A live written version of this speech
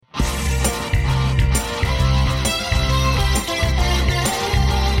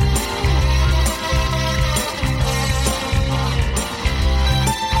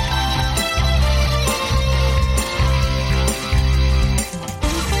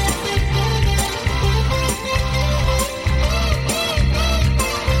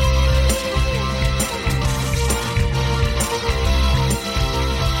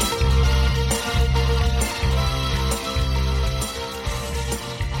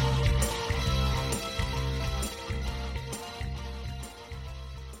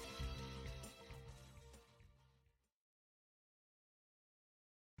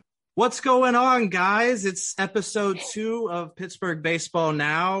What's going on, guys? It's episode 2 of Pittsburgh Baseball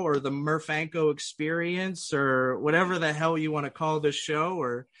Now, or the Murph Experience, or whatever the hell you want to call this show.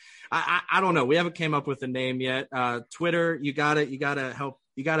 Or I don't know. We haven't came up with a name yet. Twitter, you gotta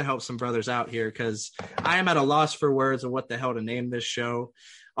help some brothers out here, because I am at a loss for words of what the hell to name this show.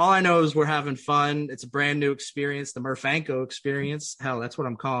 All I know is we're having fun. It's a brand new experience, the Murph Experience. Hell, that's what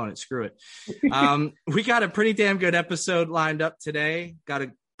I'm calling it. Screw it. We got a pretty damn good episode lined up today. Got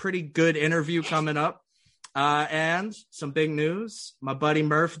a pretty good interview coming up, and some big news. My buddy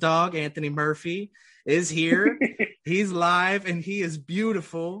Murph dog, Anthony Murphy, is here. He's live and he is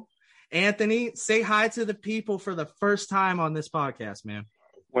beautiful. Anthony, say hi to the people for the first time on this podcast, man.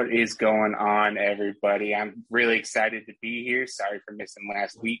 What is going on, everybody? I'm really excited to be here. Sorry for missing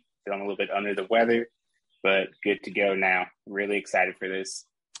last week. Feeling a little bit under the weather, but good to go now. Really excited for this.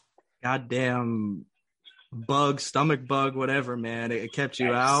 Goddamn bug, stomach bug, whatever, man. It kept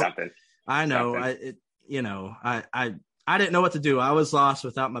you out. Something. I know. I didn't know what to do. I was lost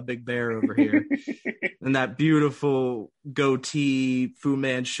without my big bear over here. And that beautiful goatee Fu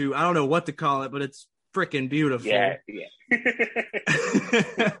Manchu. I don't know what to call it, but it's freaking beautiful. Yeah.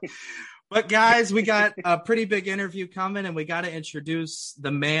 But guys, we got a pretty big interview coming, and we got to introduce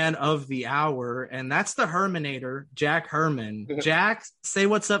the man of the hour, and that's the Hermanator, Jack Herman. Jack, say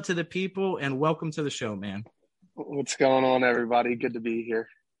what's up to the people, and welcome to the show, man. What's going on, everybody? Good to be here.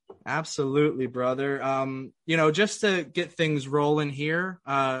 Absolutely, brother. Just to get things rolling here,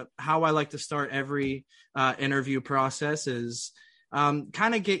 how I like to start every interview process is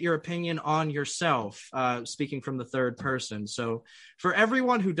kind of get your opinion on yourself, speaking from the third person. So for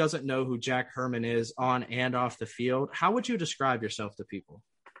everyone who doesn't know who Jack Herman is on and off the field, how would you describe yourself to people?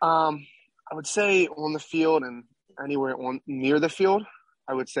 I would say on the field and anywhere near the field,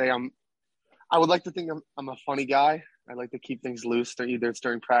 I would say I would like to think I'm a funny guy. I like to keep things loose. Either it's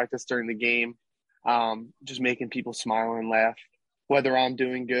during practice, during the game, just making people smile and laugh, whether I'm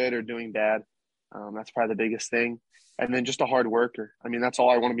doing good or doing bad. That's probably the biggest thing. And then just a hard worker. I mean, that's all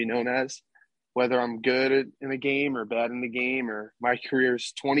I want to be known as, whether I'm good in a game or bad in the game, or my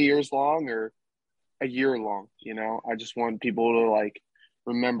career's 20 years long or a year long. I just want people to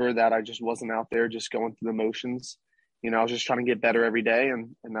remember that I just wasn't out there just going through the motions. I was just trying to get better every day,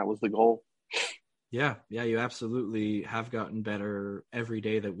 and that was the goal. Yeah, you absolutely have gotten better every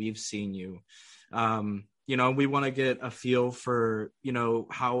day that we've seen you. We want to get a feel for,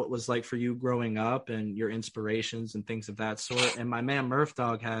 how it was like for you growing up and your inspirations and things of that sort. And my man Murph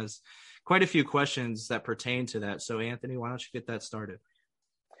Dog has quite a few questions that pertain to that. So Anthony, why don't you get that started?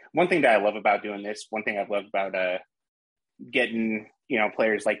 One thing that I love about doing this, one thing I've loved about getting,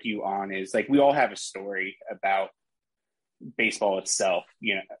 players like you on is we all have a story about baseball itself,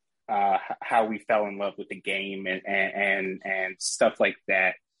 how we fell in love with the game and stuff like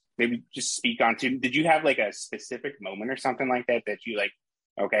that. Maybe just speak on to, did you have a specific moment or something like that you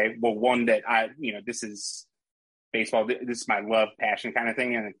okay, well, one that this is baseball, this is my love, passion kind of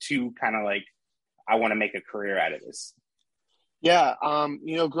thing, and two, kind of I want to make a career out of this? Yeah.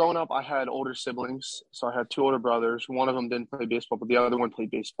 Growing up, I had older siblings. So I had two older brothers. One of them didn't play baseball, but the other one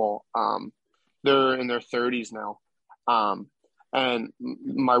played baseball. They're in their 30s now. And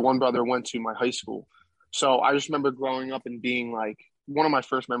my one brother went to my high school. So I just remember growing up and being one of my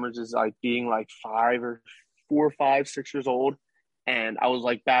first memories is being 4 or 5, 6 years old. And I was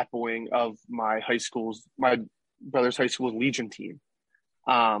bat boying of my brother's high school's Legion team.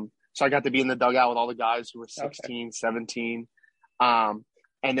 So I got to be in the dugout with all the guys who were 16, okay. 17. And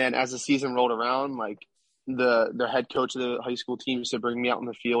then as the season rolled around, the head coach of the high school team used to bring me out in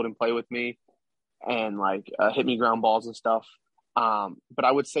the field and play with me and hit me ground balls and stuff. But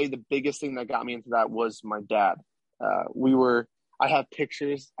I would say the biggest thing that got me into that was my dad. I have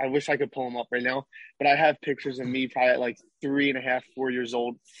pictures. I wish I could pull them up right now, but I have pictures of me probably at 3.5, 4 years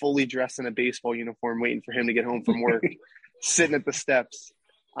old, fully dressed in a baseball uniform, waiting for him to get home from work, sitting at the steps.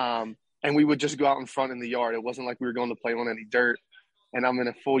 And we would just go out in front in the yard. It wasn't like we were going to play on any dirt, and I'm in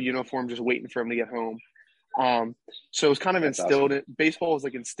a full uniform just waiting for him to get home. So it was kind of instilled. Awesome. Baseball was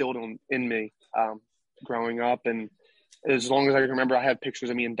instilled in me growing up, and as long as I can remember, I have pictures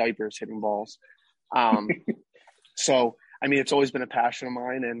of me in diapers hitting balls. So, I mean, it's always been a passion of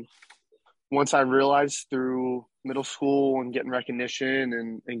mine. And once I realized through middle school and getting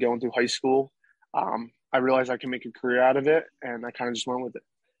recognition and going through high school, I realized I can make a career out of it, and I kind of just went with it.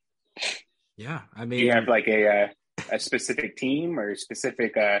 Yeah, I mean, do you have a specific team or a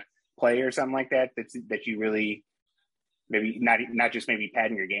specific play or something like that that you really maybe not just maybe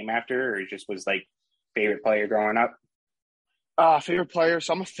pattern your game after, or just was favorite player growing up? Favorite player.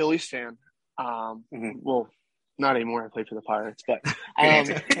 So I'm a Phillies fan. Well, Not anymore. I play for the Pirates, but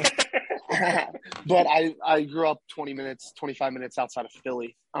but I grew up 25 minutes outside of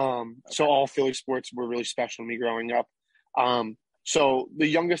Philly. So all Philly sports were really special to me growing up. So the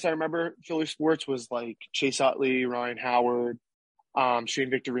youngest I remember Philly sports was like Chase Utley, Ryan Howard,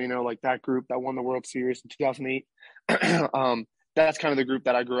 Shane Victorino, like that group that won the World Series in 2008. That's kind of the group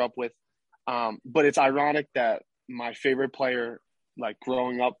that I grew up with. But it's ironic that my favorite player, like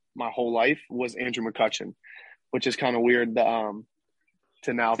growing up my whole life, was Andrew McCutchen, which is kind of weird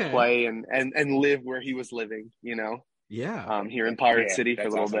to now play and live where he was living, Yeah. Here in Pirate City for a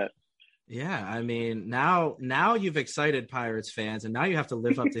little bit. Yeah, I mean, now you've excited Pirates fans, and now you have to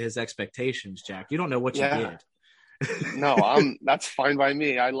live up to his expectations, Jack. You don't know what you did. No, that's fine by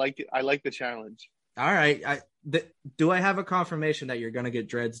me. I like it. I like the challenge. All right. Do I have a confirmation that you're going to get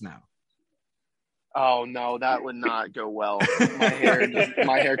dreads now? Oh no, that would not go well. My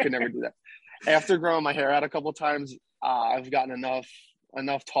hair could never do that. After growing my hair out a couple times, I've gotten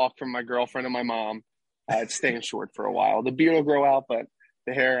enough talk from my girlfriend and my mom. It's staying short for a while. The beard will grow out, but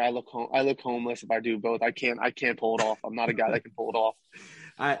the hair, I look homeless if I do both. I can't pull it off. I'm not a guy that can pull it off.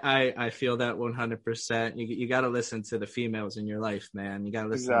 I feel that 100%. You got to listen to the females in your life, man. You got to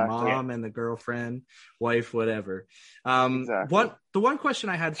listen to mom and the girlfriend, wife, whatever. The one question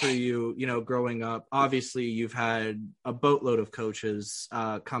I had for you, growing up, obviously you've had a boatload of coaches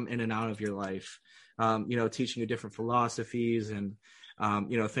come in and out of your life, teaching you different philosophies and,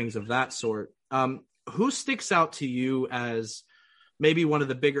 things of that sort. Who sticks out to you as maybe one of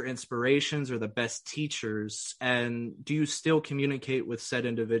the bigger inspirations or the best teachers? And do you still communicate with said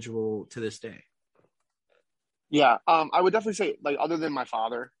individual to this day? Yeah, I would definitely say, like, other than my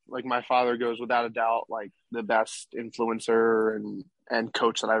father, like my father goes without a doubt, like the best influencer and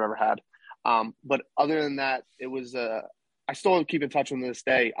coach that I've ever had. But other than that, it was, I still keep in touch with him to this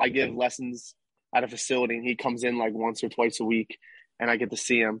day. I give lessons at a facility and he comes in like once or twice a week and I get to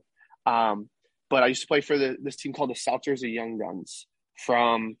see him. But I used to play for this team called the South Jersey Young Guns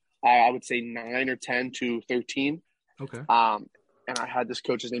from, I would say 9 or 10 to 13. Okay. And I had this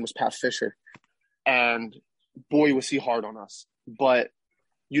coach, his name was Pat Fisher. And boy, was he hard on us. But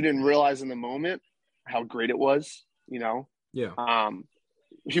you didn't realize in the moment how great it was, Yeah.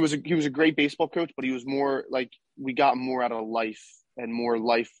 He was a great baseball coach, but he was more like, we got more out of life and more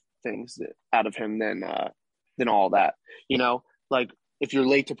life things out of him than all that. Like if you're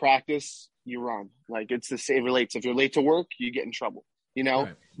late to practice, you run. Like it's the same relates. If you're late to work, you get in trouble.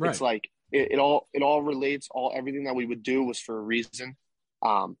 Right. It's like it all relates. Everything that we would do was for a reason.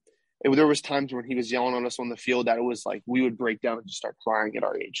 There was times when he was yelling on us on the field that it was like we would break down and just start crying at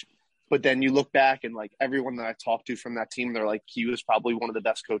our age. But then you look back and like everyone that I talked to from that team, they're like, he was probably one of the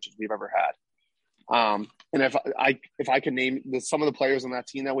best coaches we've ever had. And if I could name some of the players on that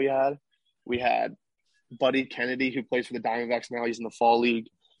team that we had Buddy Kennedy, who plays for the Diamondbacks now. He's in the fall league.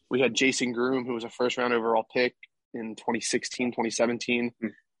 We had Jason Groom, who was a first-round overall pick in 2016, 2017.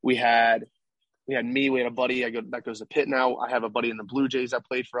 We had me. We had a buddy that goes to Pitt now. I have a buddy in the Blue Jays that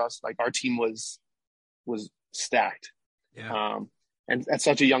played for us. Like our team was stacked. Yeah. And at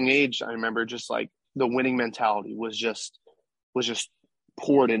such a young age, I remember just like the winning mentality was just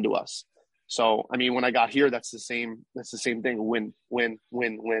poured into us. So I mean, when I got here, that's the same thing. Win, win,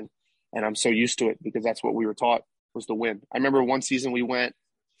 win, win. And I'm so used to it because that's what we were taught was to win. I remember one season we went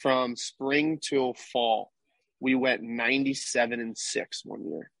from spring till fall. We went 97-6 one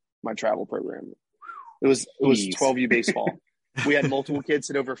year, my travel program. It was 12U baseball. We had multiple kids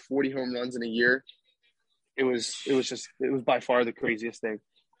hit over 40 home runs in a year. It was by far the craziest thing.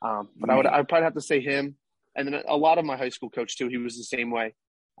 But I'd probably have to say him. And then a lot of my high school coach too, he was the same way.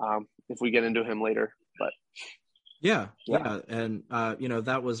 If we get into him later, but yeah. And,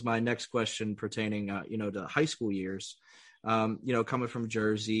 that was my next question pertaining, to high school years. Coming from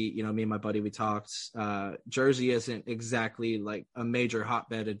Jersey, me and my buddy, we talked, Jersey isn't exactly like a major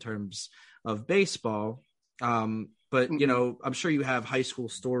hotbed in terms of baseball. But, I'm sure you have high school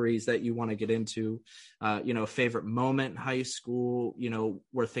stories that you want to get into, favorite moment in high school,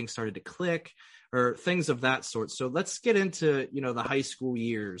 where things started to click or things of that sort. So let's get into, the high school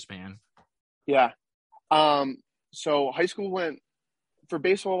years, man. Yeah. So high school went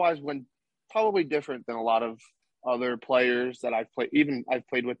probably different than a lot of other players that I've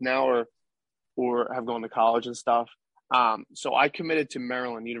played with now or have gone to college and stuff. So I committed to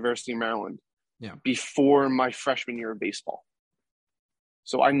Maryland, University of Maryland, before my freshman year of baseball.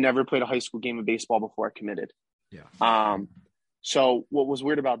 So I never played a high school game of baseball before I committed. Yeah. So what was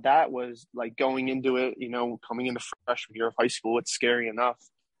weird about that was like going into it, coming into freshman year of high school, it's scary enough.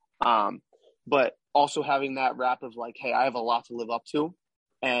 But also having that wrap of like, hey, I have a lot to live up to.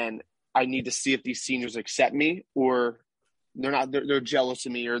 And I need to see if these seniors accept me, or they're jealous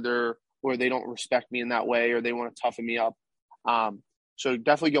of me, or they don't respect me in that way, or they want to toughen me up. So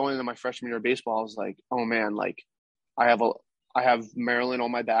definitely going into my freshman year of baseball, I was like, oh man, like I have Maryland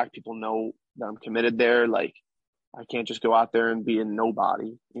on my back. People know that I'm committed there. Like I can't just go out there and be a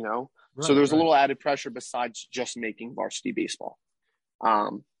nobody, you know? So there's a little added pressure besides just making varsity baseball.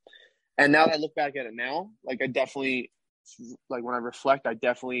 And now that I look back at it now, like I definitely, like when I reflect, I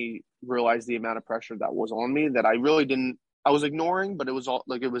definitely realized the amount of pressure that was on me that I really didn't, I was ignoring, but it was all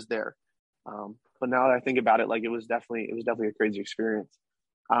like, it was there. But now that I think about it, like it was definitely a crazy experience.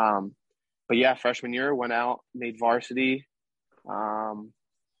 But yeah, freshman year went out, made varsity.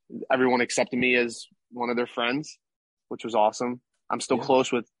 Everyone accepted me as one of their friends, which was awesome. I'm still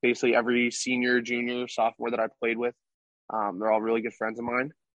close with basically every senior, junior, sophomore that I played with. They're all really good friends of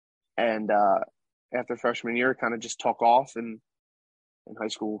mine. And after freshman year, kind of just took off, and in high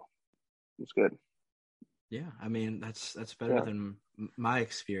school, it was good. Yeah, I mean that's better than my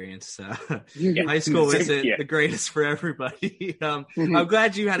experience. Yeah. High school isn't the greatest for everybody. I'm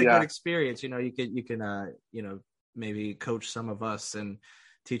glad you had a good experience. You know, you can maybe coach some of us and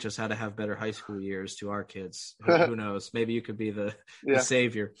teach us how to have better high school years to our kids. Who knows? Maybe you could be the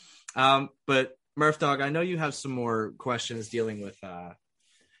savior. But Murph Dog, I know you have some more questions dealing with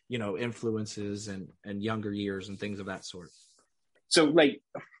influences and younger years and things of that sort. So like,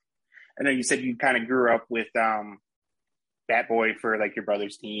 I know you said you kind of grew up with Bat Boy for like your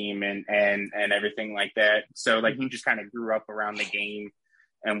brother's team and everything like that. So like you just kind of grew up around the game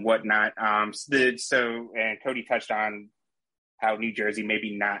and whatnot. And Cody touched on how New Jersey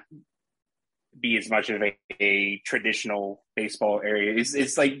maybe not be as much of a traditional baseball area.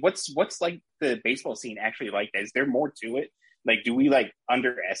 It's like what's like the baseball scene actually like that? Is there more to it? Like, do we like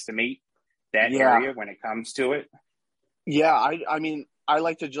underestimate that area when it comes to it? Yeah, I mean, I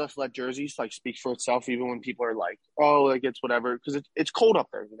like to just let jerseys like speak for itself, even when people are like, "Oh, like it's whatever," because it's cold up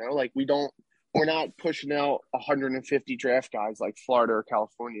there, you know. Like we're not pushing out 150 draft guys like Florida or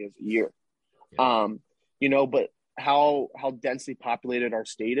California is a year, But how densely populated our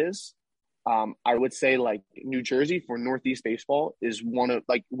state is, I would say like New Jersey for Northeast baseball is one of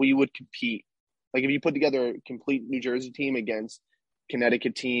like we would compete. Like if you put together a complete New Jersey team against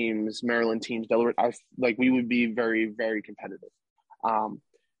Connecticut teams, Maryland teams, Delaware, we would be very, very competitive.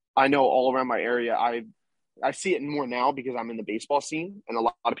 I know all around my area, I see it more now because I'm in the baseball scene, and a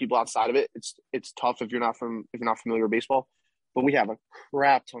lot of people outside of it, it's tough if you're not familiar with baseball. But we have a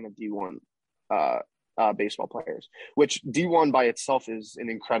crap ton of D1 baseball players, which D1 by itself is an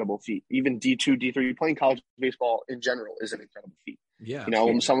incredible feat. Even D2, D3, playing college baseball in general is an incredible feat. Yeah,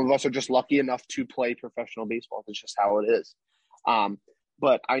 some of us are just lucky enough to play professional baseball. It's just how it is.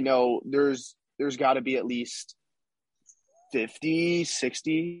 But I know there's got to be at least 50,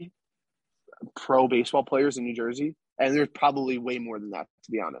 60 pro baseball players in New Jersey, and there's probably way more than that,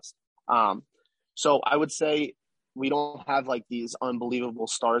 to be honest. So I would say we don't have like these unbelievable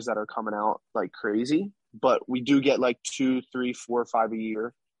stars that are coming out like crazy, but we do get like 2, 3, 4, 5 a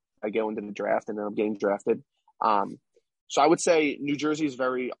year. I go into the draft and then I'm getting drafted. So I would say New Jersey is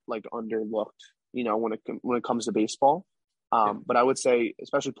very like underlooked, when it comes to baseball. But I would say,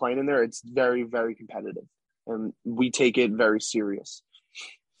 especially playing in there, it's very, very competitive, and we take it very serious.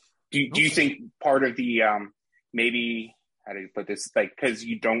 Do you think part of the maybe, how do you put this, like because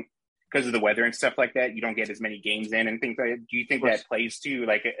of the weather and stuff like that, you don't get as many games in and things like that? Do you think that plays to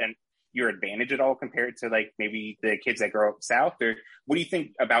like your advantage at all compared to like maybe the kids that grow up south? Or what do you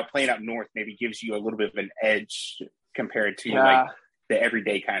think about playing up north maybe gives you a little bit of an edge compared to like the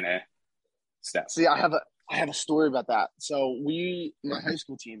everyday kind of stuff? See, I have a story about that. So my high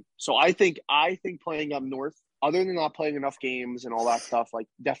school team. So I think playing up north, other than not playing enough games and all that stuff, like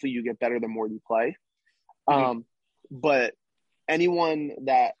definitely you get better the more you play. But anyone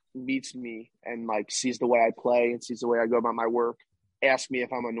that meets me and like sees the way I play and sees the way I go about my work, ask me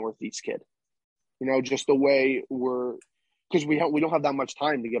if I'm a Northeast kid. Just the way because we don't have that much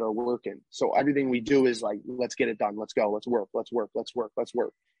time to get our work in. So everything we do is like, let's get it done. Let's go. Let's work.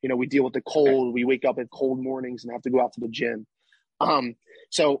 We deal with the cold. We wake up at cold mornings and have to go out to the gym.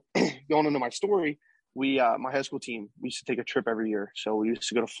 So going into my story, my high school team, we used to take a trip every year. So we used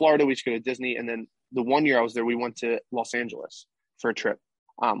to go to Florida, we used to go to Disney. And then the one year I was there, we went to Los Angeles for a trip.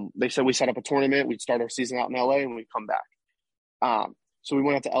 They said we set up a tournament. We'd start our season out in LA and we'd come back. So we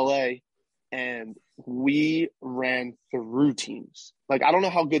went out to LA and we ran through teams. Like, I don't know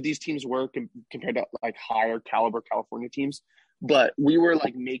how good these teams were compared to like higher caliber California teams, but we were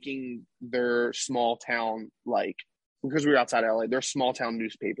like making their small town, like, because we were outside LA, their small town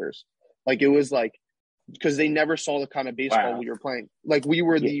newspapers. Like, it was like because they never saw the kind of baseball we were playing. Like, we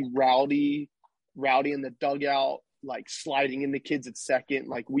were the rowdy in the dugout, like sliding into kids at second.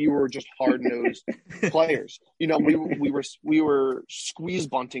 Like, we were just hard-nosed players. You know, we were squeeze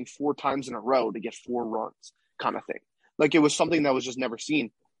bunting 4 times in a row to get 4 runs, kind of thing. Like, it was something that was just never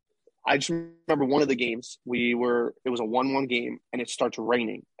seen. I just remember one of the games it was a 1-1 game, and it starts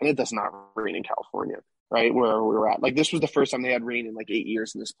raining, and it does not rain in California, right? Where we were at. Like, this was the first time they had rain in like 8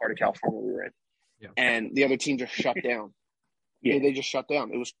 years in this part of California we were in. Yeah. And the other team just shut down. They just shut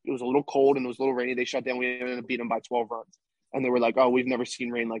down. It was a little cold and it was a little rainy. They shut down. We ended up beating them by 12 runs. And they were like, "Oh, we've never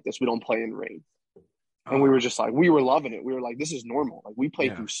seen rain like this. We don't play in rain." And we were just like, we were loving it. We were like, this is normal. Like, we play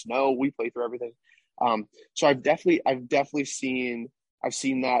through snow. We play through everything. So I've definitely seen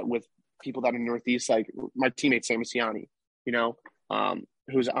that with people that are in the Northeast, like my teammate Sam Masiani, you know,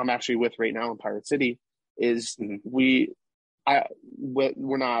 who's I'm actually with right now in Pirate City. Is we're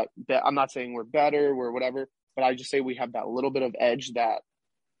not. I'm not saying we're better, we're whatever, but I just say we have that little bit of edge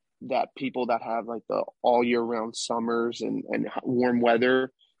that people that have like the all year round summers and warm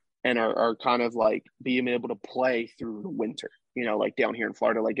weather and are kind of like being able to play through the winter, you know, like down here in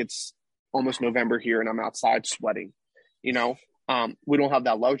Florida, like it's almost November here and I'm outside sweating, you know. We don't have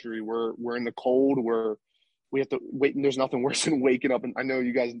that luxury. We're in the cold. We have to wait. And there's nothing worse than waking up. And I know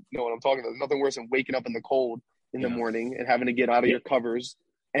you guys know what I'm talking about. There's nothing worse than waking up in the cold in the morning and having to get out of your covers.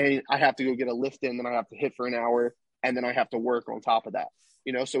 And I have to go get a lift in, then I have to hit for an hour, and then I have to work on top of that.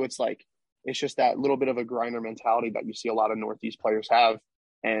 You know, so it's like, it's just that little bit of a grinder mentality that you see a lot of Northeast players have.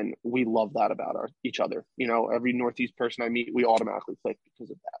 And we love that about each other. You know, every Northeast person I meet, we automatically click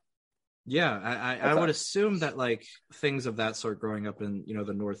because of that. Yeah, I would assume that like things of that sort growing up in, you know,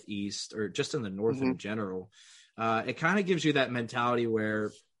 the Northeast or just in the North in general, it kind of gives you that mentality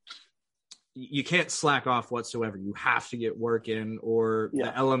where you can't slack off whatsoever. You have to get work in or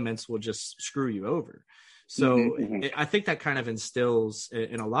the elements will just screw you over. So I think that kind of instills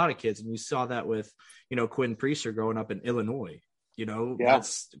in a lot of kids. And you saw that with, you know, Quinn Priester growing up in Illinois, you know,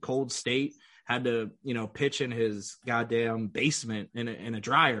 that's cold state. Had to, you know, pitch in his goddamn basement in a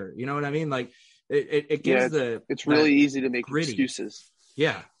dryer. You know what I mean? Like it gives it's really easy to make gritty excuses.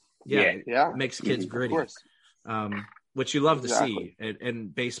 Yeah. It makes kids gritty. Which you love to see in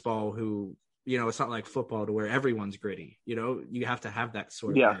baseball, who, you know, it's not like football to where everyone's gritty. You know, you have to have that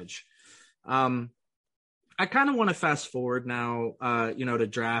sort of edge. I kind of want to fast forward now, you know, to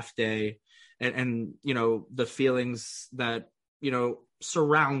draft day and, you know, the feelings that, you know,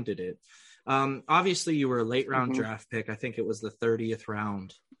 surrounded it. Obviously you were a late round draft pick. I think it was the 30th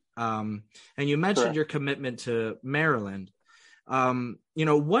round. And you mentioned your commitment to Maryland. You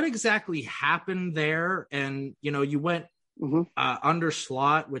know, what exactly happened there? And, you know, you went under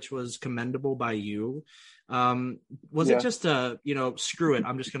slot, which was commendable by you. Was it just you know, screw it,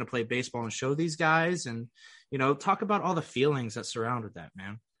 I'm just going to play baseball and show these guys? And, you know, talk about all the feelings that surrounded that,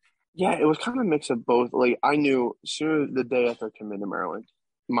 man. Yeah, it was kind of a mix of both. Like, I knew soon the day after I committed to Maryland,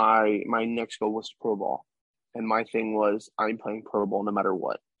 my next goal was to pro ball. And my thing was, I'm playing pro ball no matter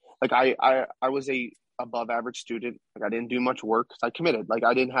what. Like, I was a above average student. Like, I didn't do much work because I committed. Like,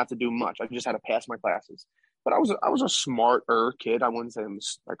 I didn't have to do much. I just had to pass my classes. But I was a smarter kid. I wouldn't say I'm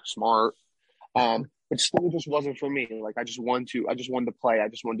like smart. But school just wasn't for me. Like, I just wanted to play. I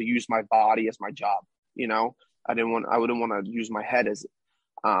just wanted to use my body as my job. You know, I wouldn't want to use my head as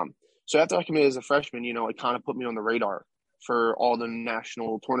so after I committed as a freshman, you know, it kind of put me on the radar for all the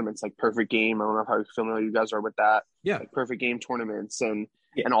national tournaments, like Perfect Game. I don't know how familiar you guys are with that. Yeah. Like Perfect Game tournaments and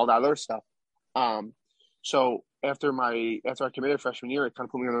all that other stuff. So after I committed freshman year, it kind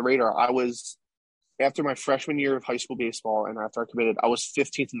of put me on the radar. After my freshman year of high school baseball and after I committed, I was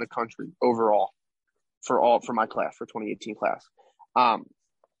 15th in the country overall for my class, for 2018 class.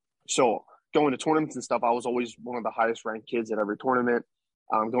 So going to tournaments and stuff, I was always one of the highest ranked kids at every tournament.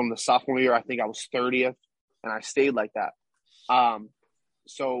 Going to sophomore year, I think I was 30th, and I stayed like that.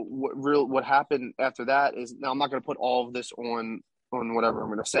 So what happened after that is, now I'm not going to put all of this on whatever I'm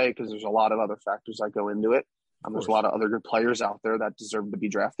going to say, because there's a lot of other factors that go into it. There's a lot of other good players out there that deserve to be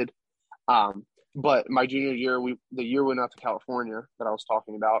drafted. But my junior year, the year we went out to California that I was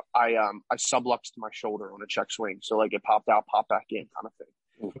talking about, I subluxed my shoulder on a check swing, so like it popped out, popped back in, kind of thing.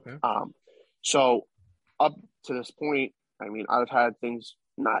 Okay. So up to this point, I mean, I've had things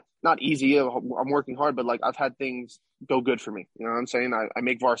not easy. I'm working hard, but like I've had things go good for me. You know what I'm saying? I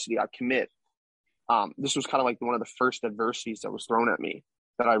make varsity. I commit. This was kind of like one of the first adversities that was thrown at me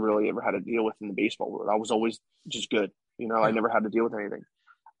that I really ever had to deal with in the baseball world. I was always just good. You know, I never had to deal with anything.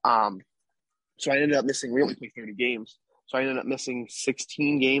 So I ended up missing, we only played 30 games. So I ended up missing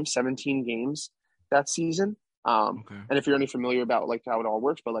 16 games, 17 games that season. And if you're any familiar about like how it all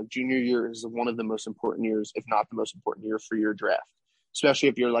works, but like junior year is one of the most important years, if not the most important year for your draft, especially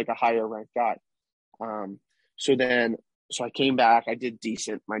if you're like a higher ranked guy. So I came back, I did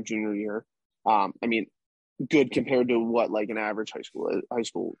decent my junior year. I mean, good compared to what like an average high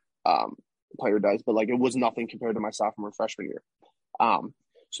school player does, but like it was nothing compared to my sophomore and freshman year.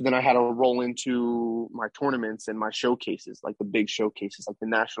 So then I had to roll into my tournaments and my showcases, like the big showcases, like the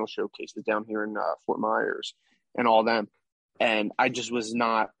national showcases down here in Fort Myers and all them. And I just was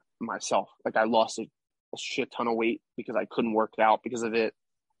not myself. Like I lost a shit ton of weight because I couldn't work out because of it.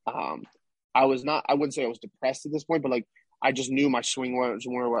 I wouldn't say I was depressed at this point, but like I just knew my swing was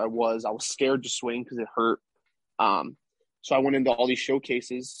where I was. I was scared to swing because it hurt. So I went into all these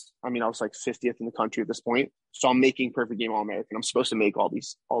showcases. I mean, I was like 50th in the country at this point. So I'm making perfect game All-American. I'm supposed to make all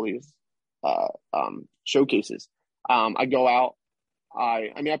these showcases. I go out.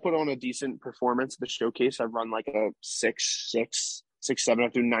 I put on a decent performance at the showcase. I run like a 6.7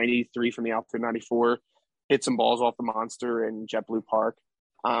 after 93 from the outfit 94. Hit some balls off the monster in JetBlue Park.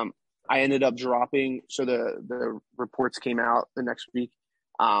 I ended up dropping. So the reports came out the next week.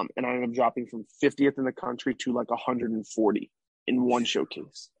 And I ended up dropping from 50th in the country to like 140 in one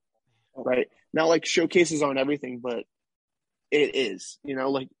showcase. Right now, like showcases aren't everything, but it is,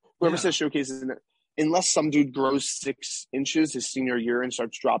 like whoever says showcases, unless some dude grows 6 inches his senior year and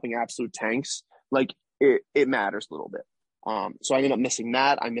starts dropping absolute tanks, like it matters a little bit. So I ended up missing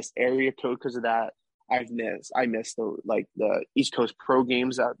that. I missed area code because of that. I missed the East Coast pro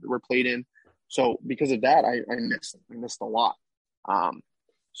games that were played in. So because of that, I missed a lot.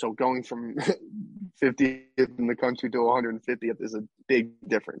 So going from 50th in the country to 150th is a big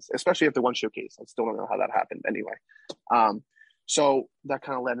difference, especially after one showcase. I still don't know how that happened anyway. So that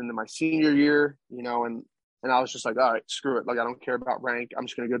kind of led into my senior year, and I was just like, all right, screw it. Like, I don't care about rank. I'm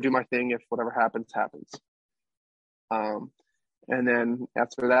just going to go do my thing. If whatever happens, happens. And then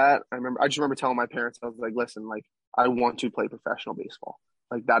after that, I just remember telling my parents, I was like, listen, like, I want to play professional baseball.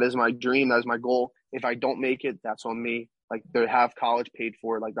 Like, that is my dream. That is my goal. If I don't make it, that's on me. Like, they have college paid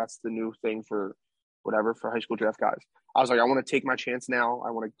for. Like, that's the new thing for high school draft guys. I was like, I want to take my chance now.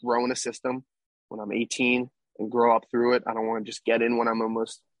 I want to grow in a system when I'm 18 and grow up through it. I don't want to just get in when I'm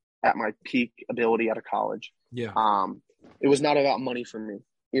almost at my peak ability out of college. Yeah. It was not about money for me.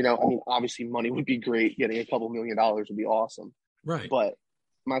 Obviously money would be great. Getting a couple $1 million would be awesome. Right. But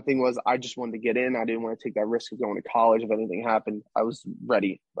my thing was, I just wanted to get in. I didn't want to take that risk of going to college. If anything happened, I was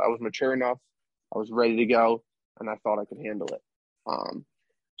ready. I was mature enough. I was ready to go, and I thought I could handle it.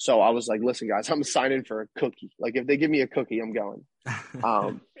 So I was like, listen, guys, I'm signing for a cookie. Like, if they give me a cookie, I'm going.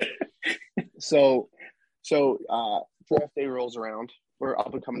 So draft day rolls around. We're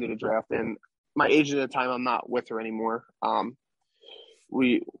up and coming to the draft, and my agent at the time, I'm not with her anymore.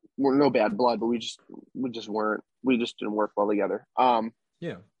 We were no bad blood, but we just didn't work well together.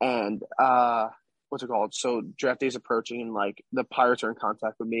 Yeah. And what's it called? So draft day's approaching, and like the Pirates are in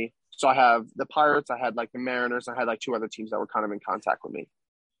contact with me. So I have the Pirates, I had like the Mariners, I had like 2 other teams that were kind of in contact with me.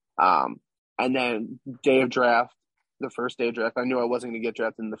 And then day of draft, the first day of draft, I knew I wasn't going to get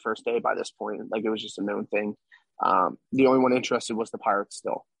drafted in the first day by this point. Like, it was just a known thing. The only one interested was the Pirates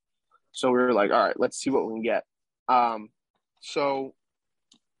still. So we were like, all right, let's see what we can get. I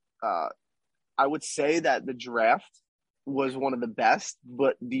would say that the draft was one of the best,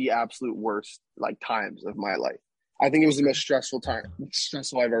 but the absolute worst like times of my life. I think it was the most stressful I've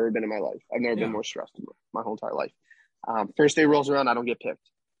ever been in my life. I've never been more stressed in my whole entire life. First day rolls around, I don't get picked.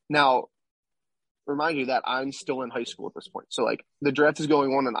 Now, remind you that I'm still in high school at this point. So like the draft is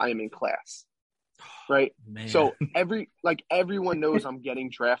going on and I am in class. Right. Man. So everyone knows I'm getting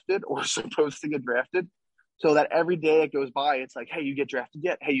drafted or supposed to get drafted. So that every day it goes by, it's like, hey, you get drafted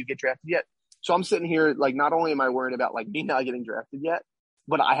yet? Hey, you get drafted yet? So I'm sitting here, like, not only am I worried about like me not getting drafted yet,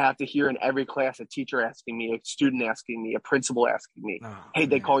 but I have to hear in every class a teacher asking me, a student asking me, a principal asking me, hey,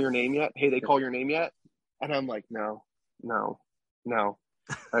 they call your name yet? Hey, they call your name yet? And I'm like, no. All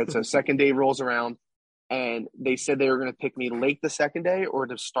right. So second day rolls around, and they said they were going to pick me late the second day or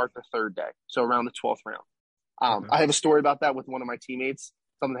to start the third day. So around the 12th round. I have a story about that with one of my teammates.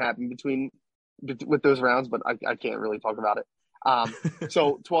 Something happened with those rounds, but I can't really talk about it.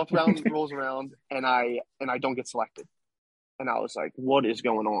 So 12th round rolls around, and I don't get selected. And I was like, what is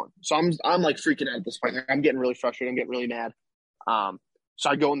going on? So I'm like freaking out at this point. I'm getting really frustrated. I'm getting really mad. So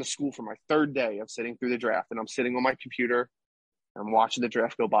I go into school for my third day of sitting through the draft, and I'm sitting on my computer. I'm watching the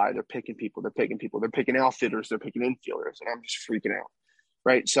draft go by. They're picking people. They're picking outfitters. They're picking infielders. And I'm just freaking out.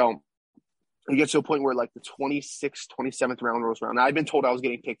 Right. So it gets to a point where like the 26th, 27th round rolls around. Now, I've been told I was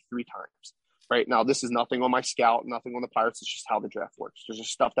getting picked 3 times. Right now, this is nothing on my scout, nothing on the Pirates. It's just how the draft works. There's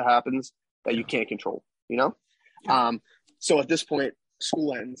just stuff that happens that you can't control, So at this point,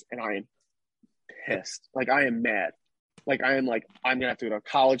 school ends, and I am pissed. Like, I am mad. Like, I am like, I'm going to have to go to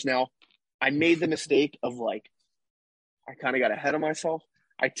college now. I made the mistake of, like, I kind of got ahead of myself.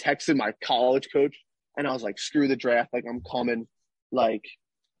 I texted my college coach, and I was like, screw the draft. Like, I'm coming. Like,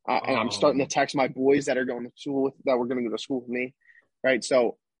 and I'm starting to text my boys that are going to school with, that were going to go to school with me. Right.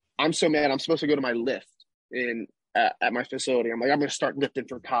 So I'm so mad. I'm supposed to go to my lift at my facility. I'm like, I'm going to start lifting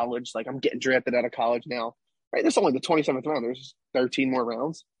for college. Like, I'm getting drafted out of college now. Right. There's only the 27th round. There's 13 more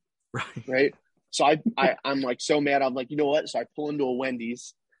rounds. Right. So I'm like so mad. I'm like, you know what? So I pull into a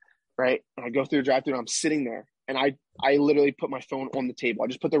Wendy's. Right. And I go through the drive-thru, and I'm sitting there, and I literally put my phone on the table. I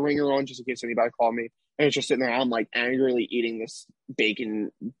just put the ringer on just in case anybody called me. And it's just sitting there. I'm like angrily eating this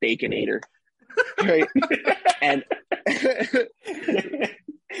baconator. Right. and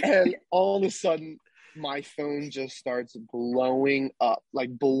and all of a sudden my phone just starts blowing up.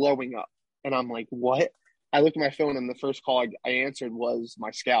 And I'm like, what? I looked at my phone, and the first call I answered was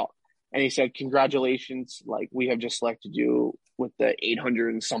my scout. And he said, congratulations. Like, we have just selected you with the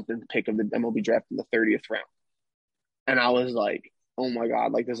 800 and something pick of the MLB draft in the 30th round. And I was like, oh my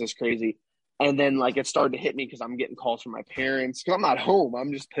God, like, this is crazy. And then, like, it started to hit me because I'm getting calls from my parents. Because I'm not home.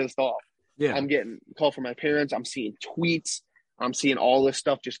 I'm just pissed off. Yeah. I'm getting a call from my parents. I'm seeing tweets. I'm seeing all this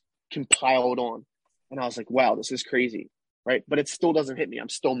stuff just compiled on. And I was like, wow, this is crazy. Right. But it still doesn't hit me. I'm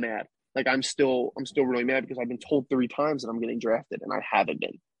still mad. Like, I'm still really mad because I've been told 3 times that I'm getting drafted, and I haven't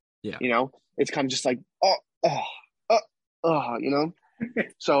been. Yeah. You know, it's kind of just like, you know?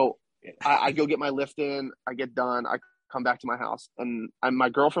 So I go get my lift in. I get done. I come back to my house, and my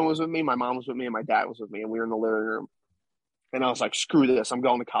girlfriend was with me. My mom was with me, and my dad was with me, and we were in the living room. And I was like, screw this. I'm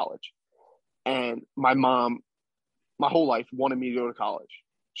going to college. And my mom, my whole life, wanted me to go to college.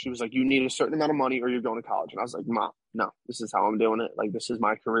 She was like, you need a certain amount of money or you're going to college. And I was like, Mom, no, this is how I'm doing it. Like, this is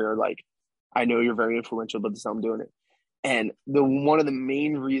my career. Like, I know you're very influential, but this is how I'm doing it. And one of the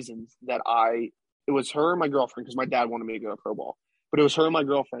main reasons that it was her and my girlfriend, because my dad wanted me to go to pro ball, but it was her and my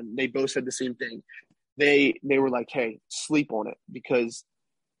girlfriend. They both said the same thing. They were like, hey, sleep on it, because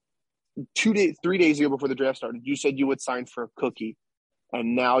 3 days ago before the draft started, you said you would sign for a cookie,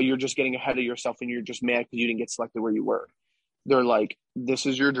 and now you're just getting ahead of yourself, and you're just mad because you didn't get selected where you were. They're like, this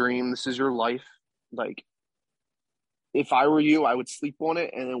is your dream. This is your life. Like, if I were you, I would sleep on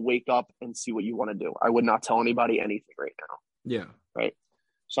it and then wake up and see what you want to do. I would not tell anybody anything right now. Yeah. Right.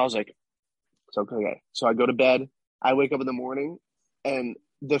 So I was like, it's okay. So I go to bed. I wake up in the morning, and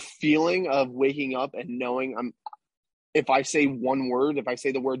the feeling of waking up and knowing if I say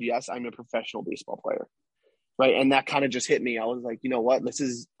the word yes, I'm a professional baseball player. Right. And that kind of just hit me. I was like, you know what? This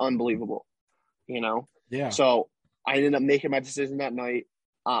is unbelievable. You know? Yeah. So I ended up making my decision that night.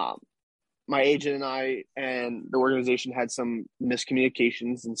 My agent and I and the organization had some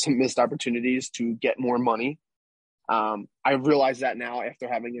miscommunications and some missed opportunities to get more money. I realize that now after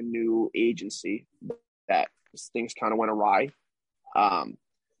having a new agency that things kind of went awry.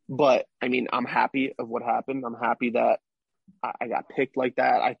 But I mean, I'm happy of what happened. I'm happy that I got picked like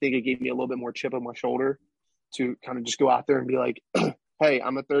that. I think it gave me a little bit more chip on my shoulder to kind of just go out there and be like, hey,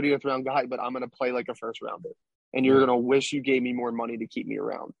 I'm a 30th round guy, but I'm going to play like a first rounder. And you're going to wish you gave me more money to keep me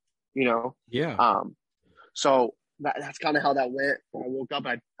around, you know? Yeah. So that's kind of how that went. When I woke up,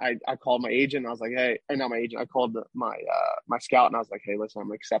 I called my agent. I was like, hey, not my agent. I called my scout, and I was like, hey, listen,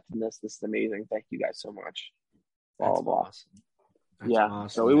 I'm accepting this. This is amazing. Thank you guys so much. Blah, blah, blah. Awesome. That's yeah. awesome,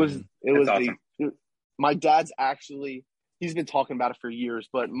 So it was awesome. My dad's actually, he's been talking about it for years,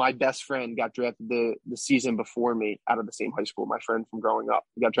 but my best friend got drafted the season before me out of the same high school. My friend from growing up,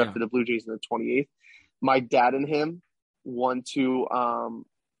 he got drafted to the Blue Jays in the 28th. My dad and him want to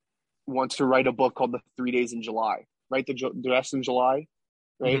write a book called The 3 Days in July, right? The rest in July,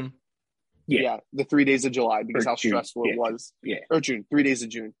 right? Mm-hmm. Yeah. The 3 days of July, because how stressful it was. Yeah. Or June, 3 days of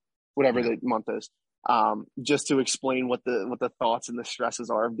June, whatever the month is. Just to explain what the thoughts and the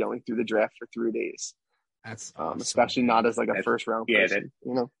stresses are of going through the draft for 3 days. That's awesome, especially not as like a first round person,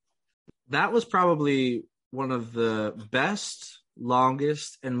 you know? That was probably one of the best,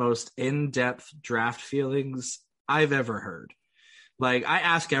 longest, and most in-depth draft feelings I've ever heard. Like, I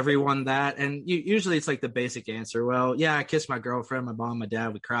ask everyone that, and usually it's like the basic answer. Well, yeah, I kissed my girlfriend, my mom, my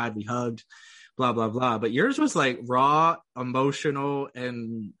dad, we cried, we hugged, blah, blah, blah. But yours was like raw, emotional,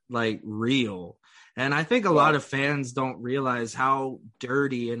 and like real. And I think a lot of fans don't realize how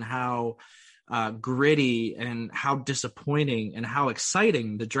dirty and how gritty and how disappointing and how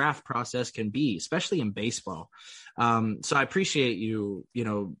exciting the draft process can be, especially in baseball. So I appreciate you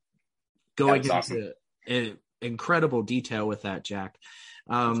going into incredible detail with that, Jack.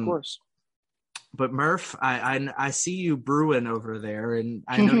 Of course. But Murph, I see you brewing over there, and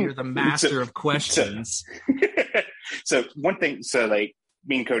I know you're the master of questions. So one thing, so like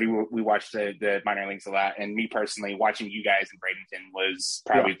me and Cody, we watched the minor leagues a lot, and me personally, watching you guys in Bradenton was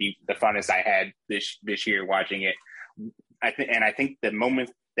probably the funnest I had this year watching it. I think the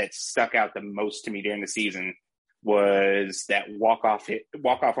moment that stuck out the most to me during the season was that walk-off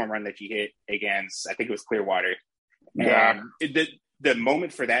home run that you hit against, I think it was Clearwater. Yeah. And the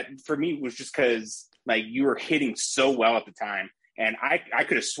moment for that, for me, was just because like you were hitting so well at the time. And I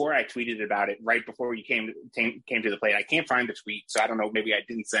could have swore I tweeted about it right before you came to the plate. I can't find the tweet, so I don't know. Maybe I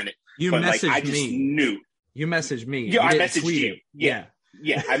didn't send it. But messaged me. I just knew. You messaged me. Yeah, I messaged tweet you. it.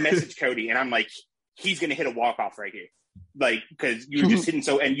 Yeah. I messaged Cody, and I'm like, he's going to hit a walk-off right here. Like, because you were just hitting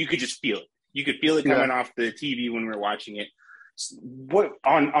and you could just feel it. You could feel it coming off the TV when we were watching it. What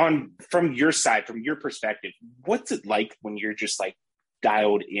on from your side, from your perspective, what's it like when you're just like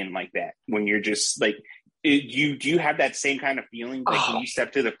dialed in like that? When you're just like, do you have that same kind of feeling like when you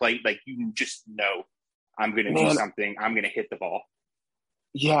step to the plate, like you just know I'm going to do something, I'm going to hit the ball?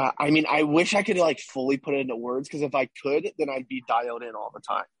 Yeah, I mean, I wish I could like fully put it into words, because if I could, then I'd be dialed in all the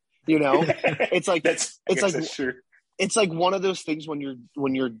time. You know, it's like that's true. It's like one of those things when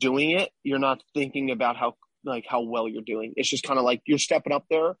you're doing it, you're not thinking about how well you're doing. It's just kind of like you're stepping up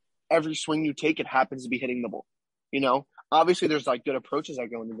there. Every swing you take, it happens to be hitting the ball. You know, obviously there's like good approaches that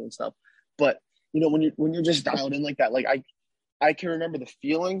go into doing stuff, but you know, when you're just dialed in like that, like I can remember the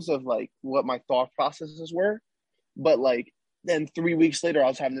feelings of like what my thought processes were, but like then 3 weeks later I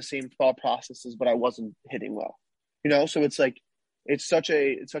was having the same thought processes, but I wasn't hitting well. You know, so it's like it's such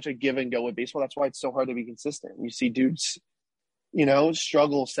a give and go with baseball. That's why it's so hard to be consistent. You see dudes, you know,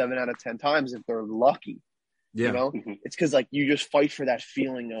 struggle 7 out of 10 times if they're lucky. Yeah. You know, it's because like you just fight for that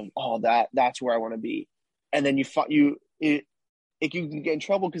feeling of that's where I want to be, and then you can get in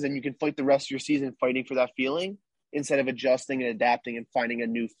trouble because then you can fight the rest of your season fighting for that feeling instead of adjusting and adapting and finding a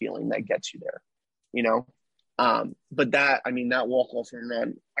new feeling that gets you there. You know, but that walk-off home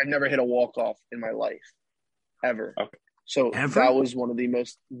run, I've never hit a walk-off in my life ever. Okay. So that was one of the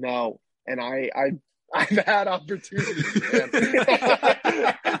most and I've had opportunities, man.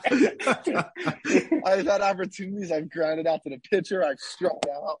 I've had opportunities. I've grounded out to the pitcher. I've struck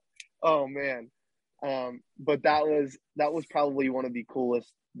out. Oh man. But that was probably one of the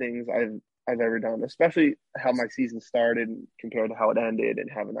coolest things I've ever done, especially how my season started compared to how it ended and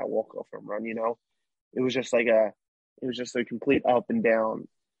having that walk-off home run, you know. It was just a complete up and down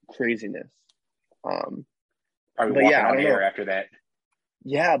craziness. Probably walking on air after that.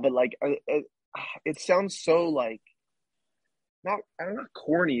 Yeah, but like it sounds so like not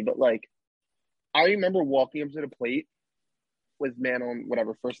corny, but like I remember walking up to the plate with man on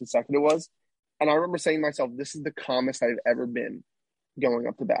whatever first and second it was, and I remember saying to myself, "This is the calmest I've ever been going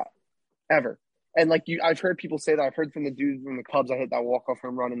up to bat, ever." And like I've heard people say that. I've heard from the dude from the Cubs. I hit that walk-off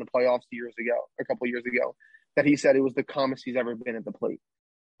home run in the playoffs a couple years ago, that he said it was the calmest he's ever been at the plate.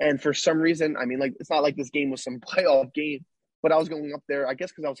 And for some reason, I mean, like, it's not like this game was some playoff game, but I was going up there, I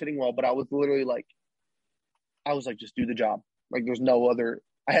guess because I was hitting well, but I was literally like, just do the job. Like,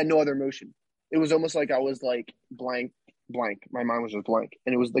 I had no other emotion. It was almost like I was like blank. My mind was just blank.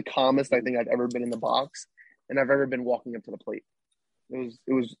 And it was the calmest I think I've ever been in the box, and I've ever been walking up to the plate. It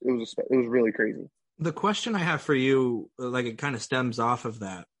was really crazy. The question I have for you, like, it kind of stems off of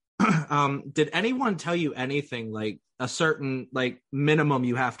that. Did anyone tell you anything like a certain like minimum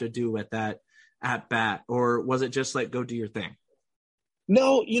you have to do at bat, or was it just like go do your thing?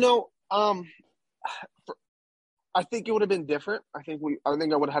 No, you know, I think it would have been different. I think I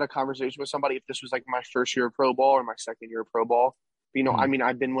would have had a conversation with somebody if this was like my first year of pro ball or my second year of pro ball. You know, I mean,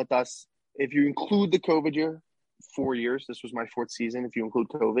 I've been with us, if you include the COVID year, 4 years. This was my 4th season if you include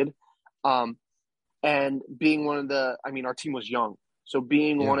COVID. And being our team was young. So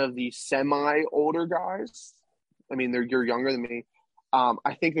being one of the semi-older guys, I mean, you're younger than me.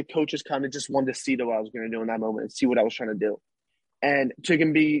 I think the coaches kind of just wanted to see what I was going to do in that moment and see what I was trying to do. And to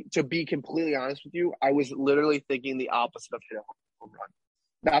be completely honest with you, I was literally thinking the opposite of hit a home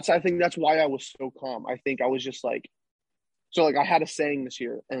run. I think that's why I was so calm. I think I was just like, I had a saying this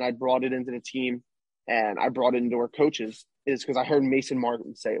year, and I brought it into the team, and I brought it into our coaches, is because I heard Mason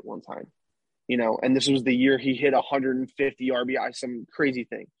Martin say it one time. You know, and this was the year he hit 150 RBI, some crazy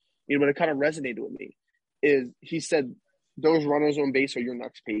thing. You know, but it kind of resonated with me. Is he said, those runners on base are your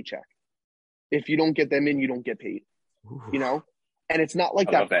next paycheck. If you don't get them in, you don't get paid. Ooh. You know? And it's not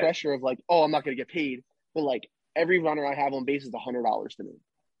like that pressure of like, oh, I'm not going to get paid. But like every runner I have on base is $100 to me.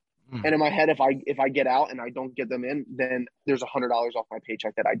 And in my head, if I get out and I don't get them in, then there's $100 off my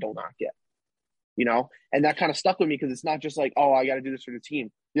paycheck that I do not get. You know? And that kind of stuck with me because it's not just like, oh, I got to do this for the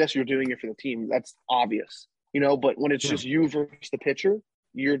team. Yes, you're doing it for the team. That's obvious, you know, but when it's just you versus the pitcher,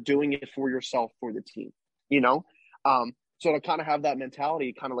 you're doing it for yourself, for the team, you know? So to kind of have that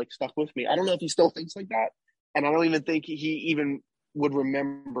mentality kind of like stuck with me. I don't know if he still thinks like that. And I don't even think he even would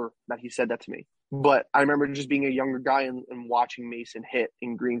remember that he said that to me. But I remember just being a younger guy and watching Mason hit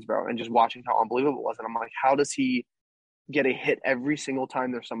in Greensboro and just watching how unbelievable it was. And I'm like, how does he get a hit every single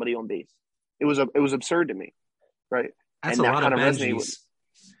time there's somebody on base? It was absurd to me, right? That's and a that lot kind of of resonated with Benjis.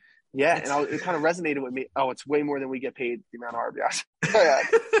 yeah, and it kind of resonated with me. Oh, it's way more than we get paid the amount of RBIs.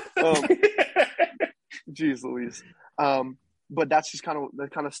 Jeez Louise. But that's just kind of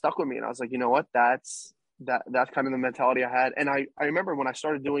stuck with me, and I was like, you know what? That's kind of the mentality I had. And I remember when I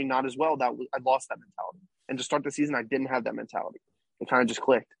started doing not as well, I lost that mentality. And to start the season, I didn't have that mentality. It kind of just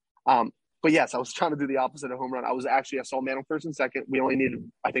clicked. But yes, I was trying to do the opposite of home run. I saw man on first and second. We only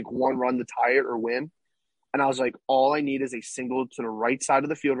needed, I think, one run to tie it or win. And I was like, all I need is a single to the right side of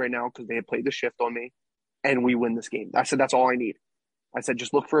the field right now because they had played the shift on me, and we win this game. I said, that's all I need. I said,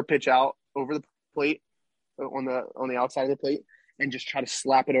 just look for a pitch out over the plate, on the outside of the plate, and just try to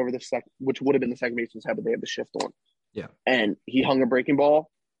slap it over the which would have been the second baseman's head, but they had the shift on. Yeah. And he hung a breaking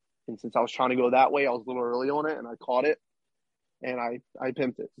ball. And since I was trying to go that way, I was a little early on it, and I caught it. And I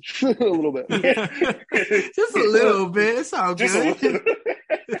pimped it a little bit. Just a little bit. It's all good.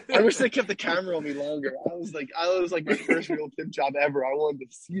 I wish they kept the camera on me longer. I was like my first real pimp job ever. I wanted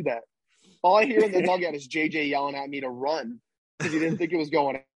to see that. All I hear in the dugout is JJ yelling at me to run because he didn't think it was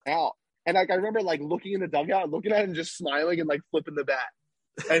going out. And like I remember like looking in the dugout, looking at him, just smiling and like flipping the bat.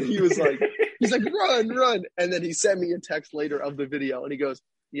 And he's like, run. And then he sent me a text later of the video, and he goes,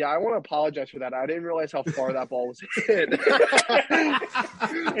 yeah, I want to apologize for that. I didn't realize how far that ball was hit. That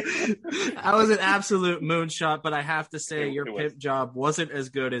was an absolute moonshot, but I have to say your pimp job wasn't as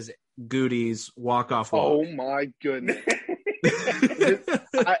good as Goody's walk-off walk. Oh, my goodness.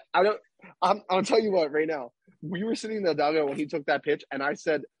 I'll tell you what, right now. We were sitting in the dugout when he took that pitch, and I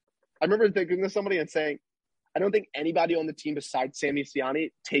remember thinking to somebody and saying, I don't think anybody on the team besides Sammy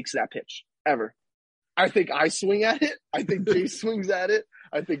Siani takes that pitch, ever. I think I swing at it. I think Jay swings at it.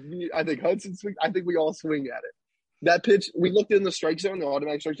 I think Hudson swings. I think we all swing at it. That pitch, we looked in the strike zone, the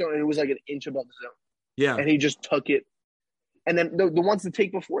automatic strike zone, and it was like an inch above the zone. Yeah. And he just took it. And then the ones to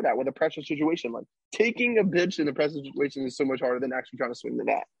take before that with a pressure situation, like taking a pitch in a pressure situation is so much harder than actually trying to swing the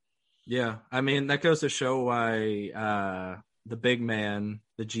bat. Yeah. I mean, that goes to show why the big man,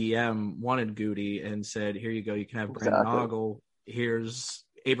 the GM, wanted Goody and said, here you go. You can have Brandon Ogle. Here's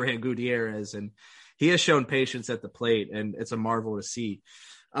Abraham Gutierrez. And he has shown patience at the plate, and it's a marvel to see.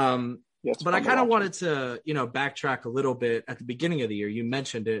 But I kind of wanted to, backtrack a little bit at the beginning of the year. You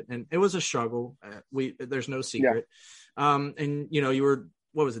mentioned it, and it was a struggle. There's no secret. Yeah. And you were,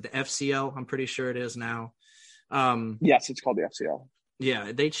 what was it? The FCL. I'm pretty sure it is now. Yes, it's called the FCL.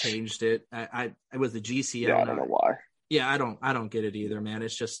 Yeah. They changed it. It was the GCL. Yeah. I don't know why. Yeah. I don't get it either, man.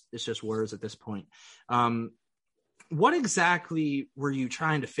 It's just words at this point. What exactly were you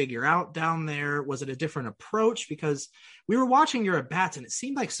trying to figure out down there? Was it a different approach? Because we were watching your at-bats, and it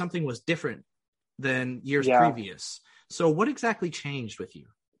seemed like something was different than years previous. So what exactly changed with you?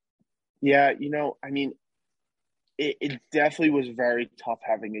 Yeah, I mean, it definitely was very tough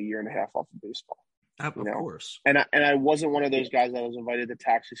having a year and a half off of baseball. Of course. And I wasn't one of those guys that was invited to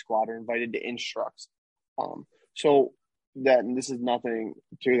taxi squad or invited to instructs. So that, and this is nothing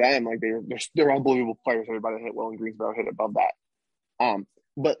to them, like they're unbelievable players. Everybody that hit well in Greensboro hit above that.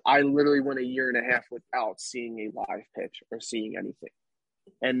 But I literally went a year and a half without seeing a live pitch or seeing anything.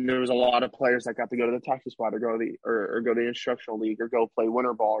 And there was a lot of players that got to go to the taxi squad or go to the instructional league or go play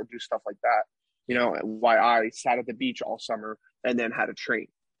winter ball or do stuff like that. Why I sat at the beach all summer and then had to train.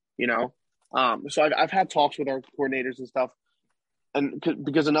 So I've had talks with our coordinators and stuff, and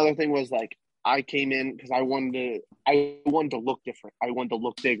because another thing was like, I came in because I wanted to look different. I wanted to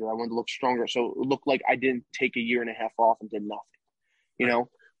look bigger. I wanted to look stronger. So it looked like I didn't take a year and a half off and did nothing,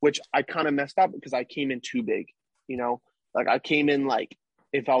 which I kind of messed up because I came in too big, like I came in like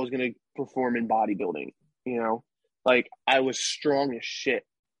if I was going to perform in bodybuilding, like I was strong as shit,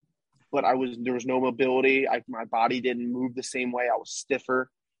 but there was no mobility. My body didn't move the same way. I was stiffer,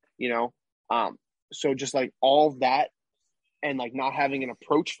 so just like all of that. And like not having an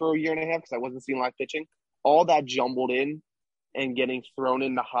approach for a year and a half because I wasn't seeing live pitching, all that jumbled in and getting thrown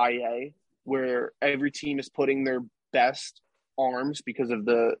into high A, where every team is putting their best arms because of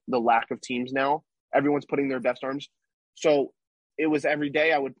the lack of teams now. Everyone's putting their best arms. So it was every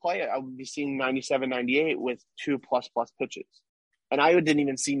day I would play it. I would be seeing 97, 98 with 2++ pitches. And I didn't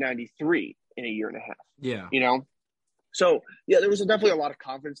even see 93 in a year and a half. Yeah. So, yeah, there was definitely a lot of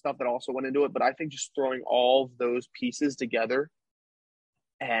confidence stuff that also went into it. But I think just throwing all of those pieces together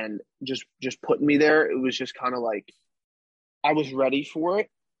and just putting me there, it was just kind of like I was ready for it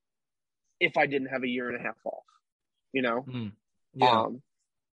if I didn't have a year and a half off. you know? Yeah.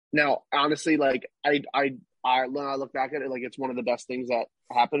 Now, honestly, like I when I look back at it, like it's one of the best things that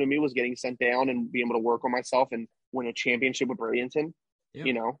happened to me was getting sent down and being able to work on myself and win a championship with Bradenton. Yeah.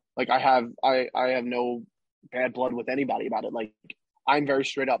 You know, like I have no bad blood with anybody about it. Like I'm very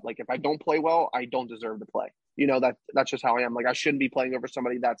straight up. Like if I don't play well, I don't deserve to play. You know, that's just how I am. Like I shouldn't be playing over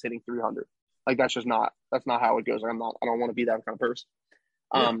somebody that's hitting 300. Like that's not how it goes. I don't want to be that kind of person.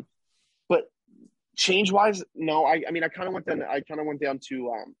 Yeah. But change wise, no. I mean, I kind of went down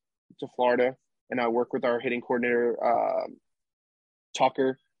to Florida, and I worked with our hitting coordinator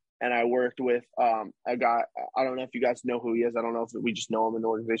Tucker, and I worked with a guy. I don't know if you guys know who he is. I don't know if we just know him in the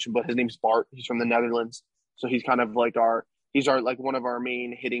organization, but his name's Bart. He's from the Netherlands, so he's kind of like he's like one of our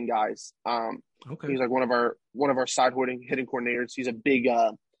main hitting guys. Okay. He's like one of our side hitting coordinators. He's a big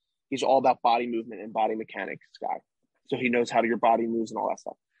he's all about body movement and body mechanics guy. So he knows how your body moves and all that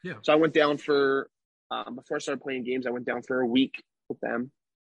stuff. Yeah. So I went down for before I started playing games, I went down for a week with them.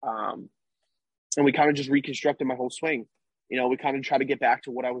 And we kind of just reconstructed my whole swing. You know, we kind of tried to get back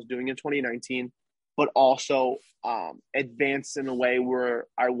to what I was doing in 2019, but also advance in a way where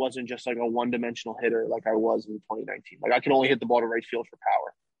I wasn't just like a one-dimensional hitter like I was in 2019. Like I could only hit the ball to right field for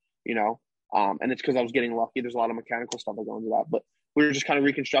power, you know? And it's because I was getting lucky. There's a lot of mechanical stuff that goes into that. But we were just kind of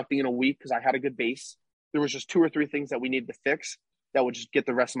reconstructing in a week because I had a good base. There was just 2 or 3 things that we needed to fix that would just get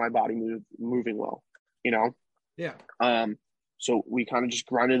the rest of my body moving well, you know? Yeah. So we kind of just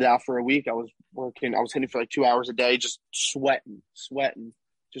grinded it out for a week. I was hitting for like 2 hours a day, just sweating,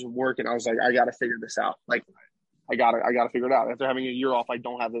 just working. I was like, I got to figure this out. Like, I got to figure it out. After having a year off, I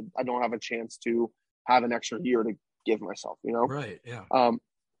don't have a chance to have an extra year to give myself, you know? Right. Yeah.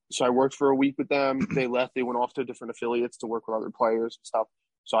 So I worked for a week with them. They left. They went off to different affiliates to work with other players and stuff.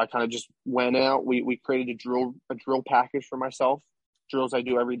 So I kind of just went out. We created a drill package for myself, drills I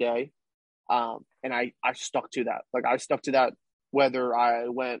do every day. And I stuck to that. Like I stuck to that whether I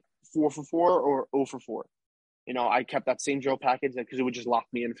went 4 for 4 or 0 for 4. You know, I kept that same drill package because it would just lock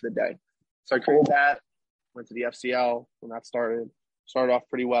me in for the day. So I created that, went to the FCL when that started off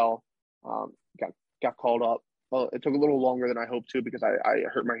pretty well. Got called up. Well, it took a little longer than I hoped to because I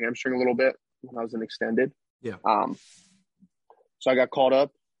hurt my hamstring a little bit when I was in extended. Yeah. So I got called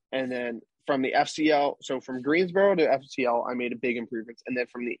up, and then from the FCL, so from Greensboro to FCL, I made a big improvements, and then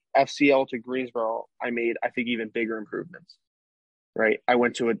from the FCL to Greensboro, I made I think even bigger improvements. Right. I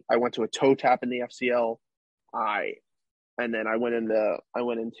went to a toe tap in the FCL. And then I went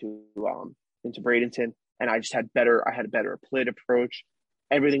into Bradenton, and I had a better plate approach.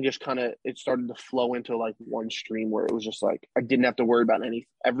 Everything just kind of, it started to flow into like one stream where it was just like, I didn't have to worry about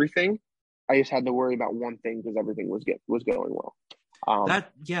everything. I just had to worry about one thing because everything was going well.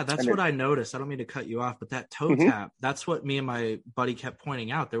 That's what I noticed. I don't mean to cut you off, but that toe tap, that's what me and my buddy kept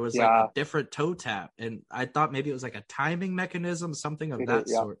pointing out. There was like a different toe tap, and I thought maybe it was like a timing mechanism, something of that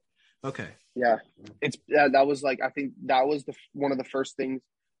sort. Okay. Yeah. It's that was like, I think that was one of the first things.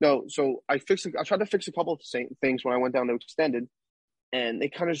 No, so I tried to fix a couple of things when I went down to extended, and they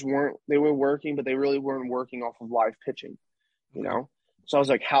kind of just they were working, but they really weren't working off of live pitching, you know? So I was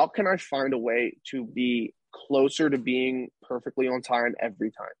like, how can I find a way to be closer to being perfectly on time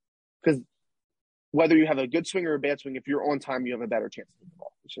every time? Because whether you have a good swing or a bad swing, if you're on time, you have a better chance to hit the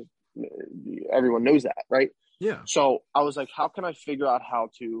ball. Which is, everyone knows that, right? Yeah. So I was like, how can I figure out how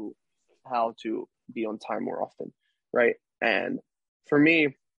to be on time more often, right? And for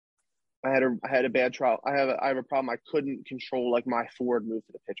me, I had a bad trial. I have a problem. I couldn't control like my forward move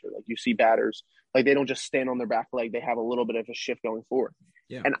to the pitcher. Like you see batters, like they don't just stand on their back leg. They have a little bit of a shift going forward.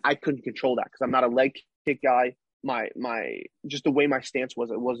 Yeah. And I couldn't control that because I'm not a leg kick guy. My just the way my stance was,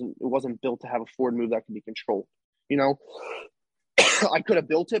 it wasn't built to have a forward move that could be controlled. You know, I could have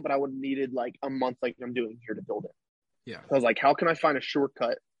built it, but I would have needed like a month like I'm doing here to build it. Yeah. So I was like, how can I find a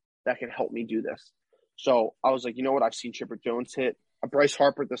shortcut that can help me do this? So I was like, you know what? I've seen Chipper Jones hit. Bryce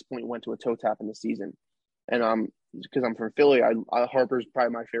Harper at this point went to a toe tap in the season. And because I'm from Philly, Harper's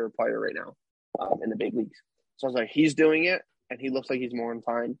probably my favorite player right now in the big leagues. So I was like, he's doing it, and he looks like he's more on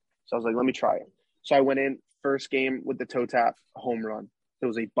time. So I was like, let me try it. So I went in, first game with the toe tap, home run. It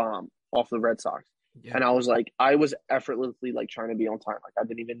was a bomb off the Red Sox. Yeah. And I was like, I was effortlessly like trying to be on time. Like I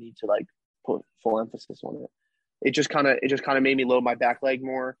didn't even need to like put full emphasis on it. It just kind of made me load my back leg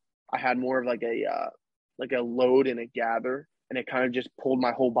more. I had more of like a load and a gather, and it kind of just pulled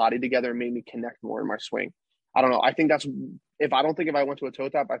my whole body together and made me connect more in my swing. I don't know. I think if I went to a toe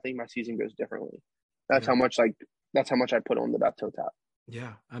tap, I think my season goes differently. That's how much I put on that toe tap.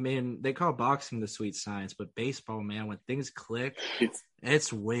 Yeah. I mean, they call boxing the sweet science, but baseball, man, when things click,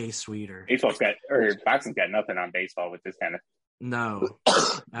 it's way sweeter. Boxing's got nothing on baseball with this kind of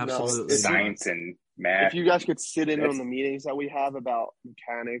absolutely science and if you guys could sit in on the meetings that we have about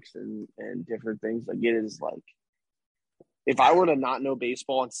mechanics and different things, like it is like, if I were to not know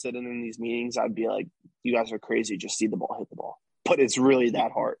baseball and sit in these meetings, I'd be like, you guys are crazy. Just see the ball, hit the ball. But it's really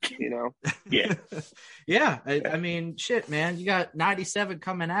that hard, Yeah. Yeah. I mean, shit, man. You got 97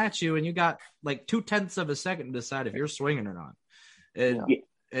 coming at you, and you got like 0.2 of a second to decide if you're swinging or not.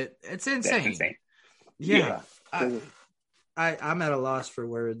 It's insane. That's insane. Yeah. I'm at a loss for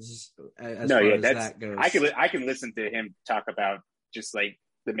words as far as that goes. I can listen to him talk about just like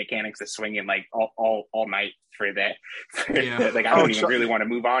the mechanics of swinging like all night for that. Like I don't even really want to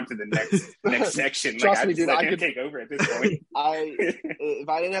move on to the next section. Trust me, dude. I could take over at this point. If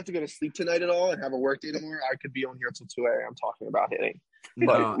I didn't have to go to sleep tonight at all and have a work day tomorrow, I could be on here until 2 a.m. talking about hitting.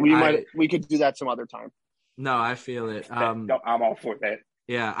 But we could do that some other time. No, I feel it. I'm all for that.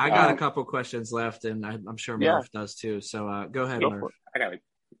 Yeah, I got a couple questions left, and I'm sure Murph does too. So go ahead, Murph. I got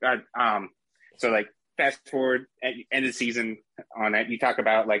it. So like fast forward at the end of the season on that, you talk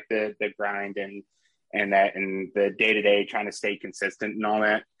about like the grind and the day to day trying to stay consistent and all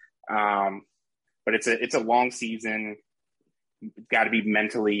that. But it's a long season. Got to be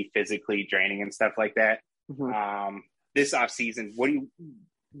mentally, physically draining and stuff like that. Mm-hmm. This off season,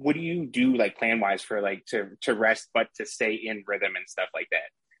 what do you do like plan wise for like to rest, but to stay in rhythm and stuff like that?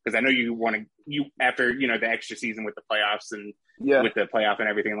 Because I know you after the extra season with the playoffs and with the playoff and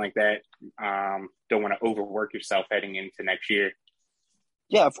everything like that, don't want to overwork yourself heading into next year.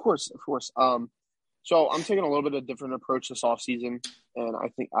 Yeah, of course. So I'm taking a little bit of a different approach this off season, and I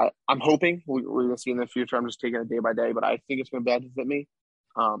think I'm hoping we're going to see in the future. I'm just taking it day by day, but I think it's going to benefit me.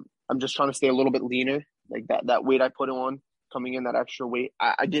 I'm just trying to stay a little bit leaner, like that weight I put on coming in, that extra weight.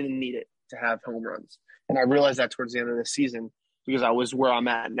 I didn't need it to have home runs, and I realized that towards the end of the season because I was where I'm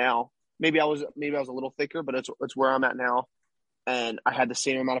at now. Maybe I was a little thicker, but it's where I'm at now, and I had the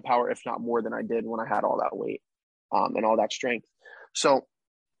same amount of power, if not more, than I did when I had all that weight and all that strength. So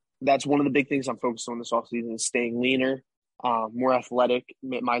that's one of the big things I'm focused on this offseason is staying leaner, more athletic.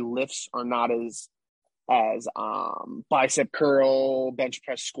 My lifts are not as bicep curl, bench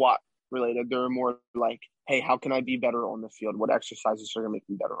press, squat related. They're more like, hey, how can I be better on the field? What exercises are going to make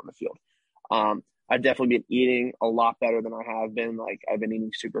me better on the field? I've definitely been eating a lot better than I have been. Like I've been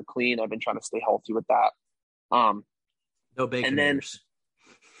eating super clean. I've been trying to stay healthy with that. No bacon. And then,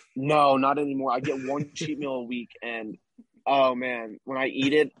 no, not anymore. I get one cheat meal a week, and oh man, when I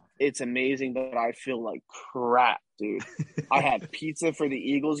eat it, it's amazing, but I feel like crap, dude. I had pizza for the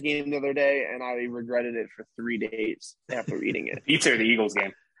Eagles game the other day, and I regretted it for 3 days after eating it. Pizza or the Eagles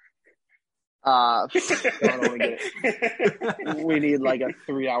game? I don't want to get it. We need like a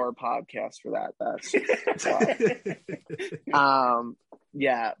 3-hour podcast for that. That's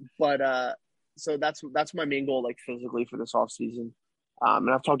yeah, but so that's my main goal, like physically for this off season. And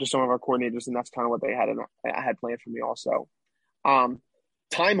I've talked to some of our coordinators, and that's kind of what they had planned for me also.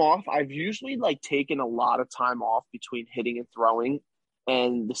 Time off, I've usually like taken a lot of time off between hitting and throwing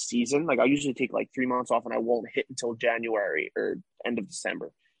and the season. Like I usually take like 3 months off, and I won't hit until January or end of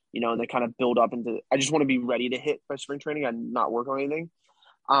December. And they kind of build up into – I just want to be ready to hit by spring training and not work on anything.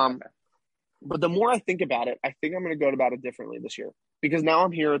 But the more I think about it, I think I'm going to go about it differently this year because now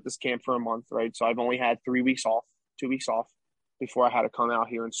I'm here at this camp for a month, right? So I've only had 3 weeks off, 2 weeks off before I had to come out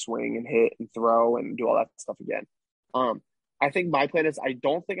here and swing and hit and throw and do all that stuff again. I think my plan is I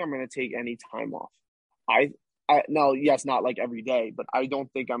don't think I'm going to take any time off. No, yes, not like every day, but I don't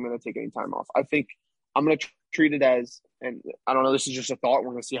think I'm going to take any time off. I think I'm going to treat it as, and I don't know, this is just a thought.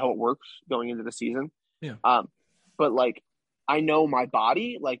 We're going to see how it works going into the season. Yeah. But like, I know my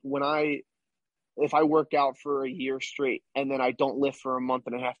body, like if I work out for a year straight and then I don't lift for a month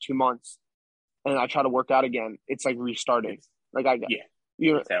and a half, 2 months, and I try to work out again, it's like restarting. Like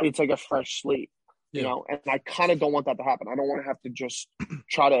it's like a fresh slate, and I kind of don't want that to happen. I don't want to have to just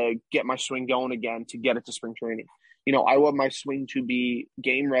try to get my swing going again to get it to spring training. I want my swing to be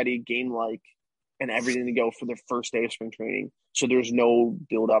game ready, game like, and everything to go for the first day of spring training. So there's no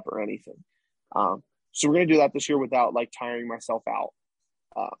build up or anything. So we're going to do that this year without like tiring myself out.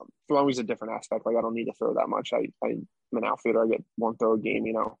 Throwing is a different aspect. Like I don't need to throw that much. I'm an outfielder. I get one throw a game,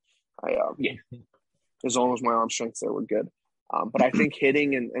 as long as my arm strength's there, we're good. But I think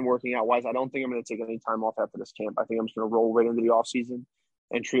hitting and working out wise, I don't think I'm going to take any time off after this camp. I think I'm just going to roll right into the off season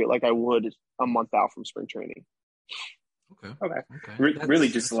and treat it like I would a month out from spring training. Okay. Really,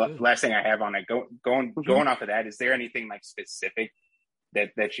 just the last thing I have on it. Going off of that, is there anything like specific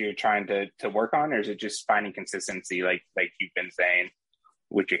that you're trying to work on, or is it just finding consistency, like you've been saying,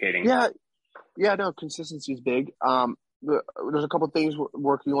 with your hitting? Yeah, no, consistency is big. There's a couple of things we're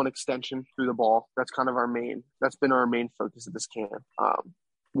working on extension through the ball. That's kind of that's been our main focus of this camp.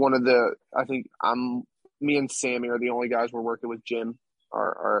 I think me and Sammy are the only guys we're working with. Jim,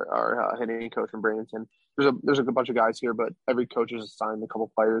 our hitting coach from Bradenton. There's a bunch of guys here, but every coach is assigned a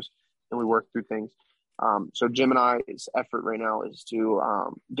couple players, and we work through things. So Jim and I's effort right now is to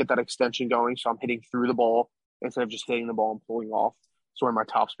get that extension going. So I'm hitting through the ball instead of just hitting the ball and pulling off. That's where my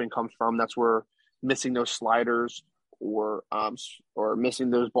topspin comes from. That's where missing those sliders or missing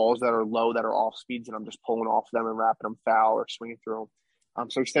those balls that are low, that are off speeds, and I'm just pulling off them and wrapping them foul or swinging through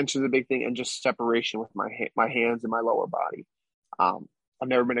them. So extension is a big thing, and just separation with my hands and my lower body. I've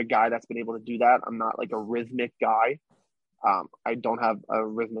never been a guy that's been able to do that. I'm not like a rhythmic guy. I don't have a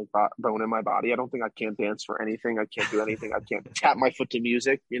rhythmic bone in my body. I don't think I can dance for anything. I can't do anything. I can't tap my foot to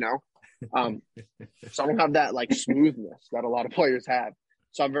music, So I don't have that like smoothness that a lot of players have.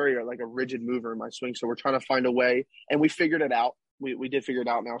 So I'm very like a rigid mover in my swing. So we're trying to find a way, and we figured it out. We did figure it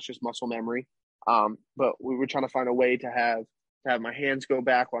out. Now it's just muscle memory. But we were trying to find a way to have my hands go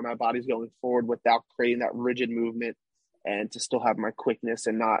back while my body's going forward without creating that rigid movement, and to still have my quickness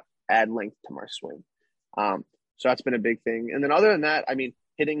and not add length to my swing. So that's been a big thing. And then other than that, I mean,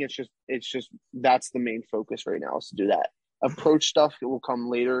 hitting, it's just that's the main focus right now, is to do that. Approach stuff, it will come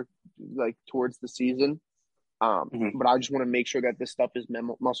later, like towards the season. But I just want to make sure that this stuff is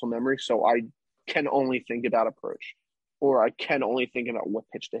muscle memory. So I can only think about approach, or I can only think about what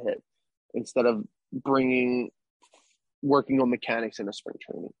pitch to hit, instead of working on mechanics in a spring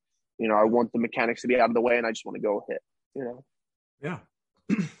training. I want the mechanics to be out of the way, and I just want to go hit, Yeah.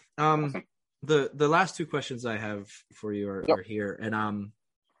 The last two questions I have for you are here. And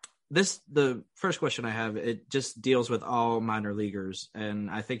the first question I have, it just deals with all minor leaguers. And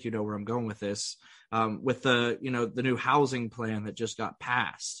I think you know where I'm going with this. With the new housing plan that just got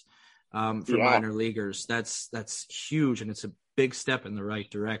passed for minor leaguers. That's huge, and it's a big step in the right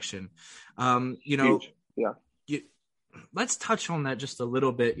direction. Huge. Yeah. Let's touch on that just a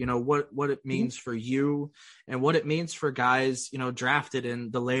little bit, what it means for you and what it means for guys, drafted in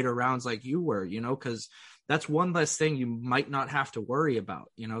the later rounds like you were, because that's one less thing you might not have to worry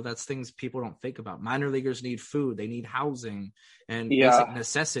about. That's things people don't think about. Minor leaguers need food, they need housing and basic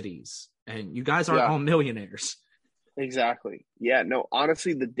necessities. And you guys aren't all millionaires. Exactly. Yeah, no,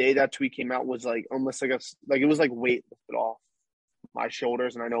 honestly, the day that tweet came out was like almost like it was like weight lifted off my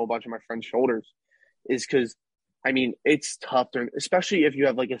shoulders, and I know a bunch of my friends' shoulders, is because I mean, it's tough, especially if you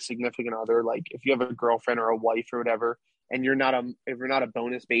have like a significant other, like if you have a girlfriend or a wife or whatever, and if you're not a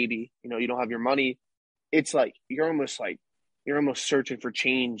bonus baby, you don't have your money. It's like you're almost searching for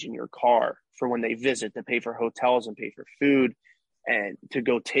change in your car for when they visit, to pay for hotels and pay for food and to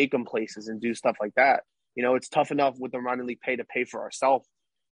go take them places and do stuff like that. It's tough enough with the minor league pay to pay for ourselves,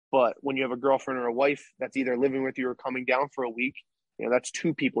 but when you have a girlfriend or a wife that's either living with you or coming down for a week, that's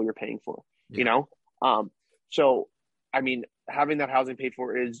two people you're paying for. So, I mean, having that housing paid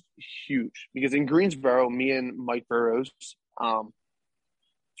for is huge, because in Greensboro, me and Mike Burrows,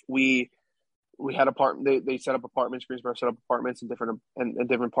 we had they set up apartments. Greensboro set up apartments in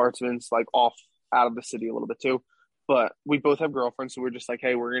different parts of it, like off out of the city a little bit too. But we both have girlfriends, so we're just like,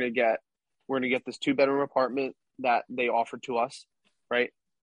 hey, we're gonna get this 2-bedroom apartment that they offered to us, right?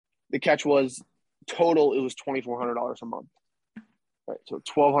 The catch was total, it was $2,400 a month. Right, so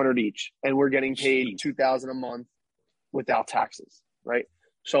 $1,200 each, and we're getting paid $2,000 a month without taxes, right?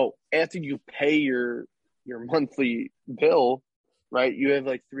 So after you pay your monthly bill, right, you have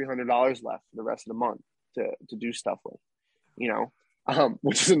like $300 left for the rest of the month to do stuff with,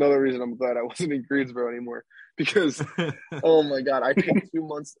 which is another reason I'm glad I wasn't in Greensboro anymore, because oh my God, I paid 2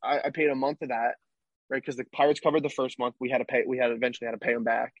 months. I paid a month of that, right? Because the Pirates covered the first month. We eventually had to pay them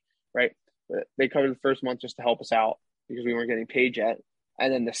back, right? But they covered the first month just to help us out, because we weren't getting paid yet.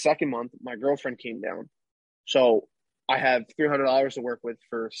 And then the second month, my girlfriend came down. So I have $300 to work with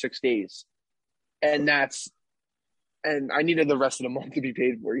for 6 days. And I needed the rest of the month to be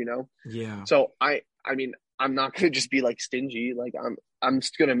paid for, Yeah. So I mean, I'm not going to just be like stingy. Like I'm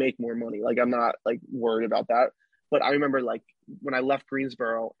just going to make more money. Like I'm not like worried about that. But I remember like when I left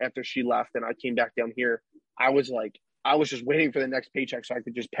Greensboro after she left and I came back down here, I was just waiting for the next paycheck so I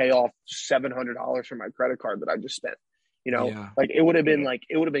could just pay off $700 from my credit card that I just spent. Like it would have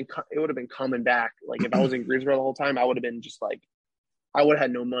been coming back. Like if I was in Greensboro the whole time, I would have been just like, I would have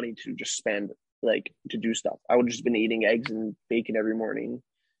had no money to just spend, like to do stuff. I would have just been eating eggs and bacon every morning,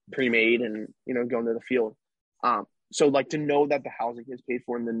 pre-made, and, going to the field. So like to know that the housing is paid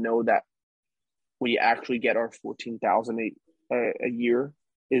for, and to know that we actually get our $14,000 a year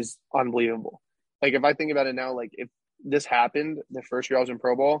is unbelievable. Like if I think about it now, like if this happened the first year I was in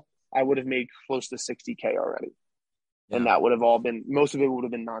pro ball, I would have made close to $60K already. Yeah. And that would have all been, most of it would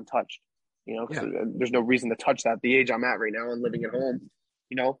have been non-touched, because there's no reason to touch that. At the age I'm at right now and living at home,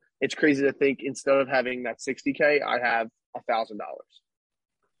 You know, it's crazy to think instead of having that $60K, I have $1,000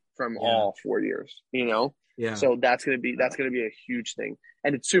 from all 4 years, you know? Yeah. So that's going to be a huge thing.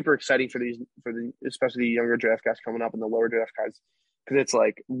 And it's super exciting for especially the younger draft guys coming up and the lower draft guys. Cause it's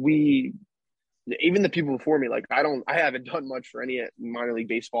like even the people before me, like I haven't done much for any minor league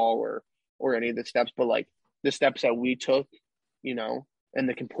baseball or any of the steps, but like the steps that we took, you know, and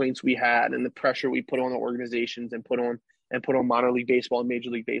the complaints we had and the pressure we put on the organizations and put on minor league baseball and major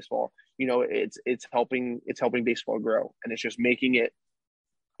league baseball, you know, it's helping baseball grow. And it's just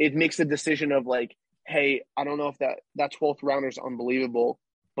it makes the decision of like, hey, I don't know if that 12th rounder is unbelievable,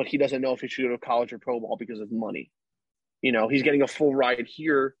 but he doesn't know if he should go to college or pro ball because of money. You know, he's getting a full ride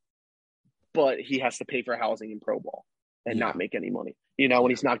here, but he has to pay for housing in pro ball and not make any money, you know,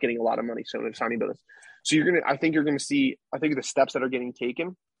 and he's not getting a lot of money. So the signing bonus. So I think the steps that are getting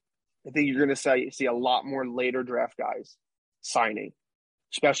taken, I think you're going to see a lot more later draft guys signing,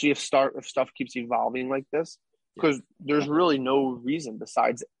 especially if stuff keeps evolving like this, because there's really no reason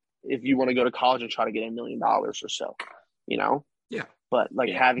besides if you want to go to college and try to get $1 million or so, you know? Yeah. But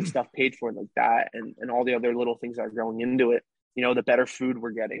having stuff paid for like that and all the other little things that are going into it, you know, the better food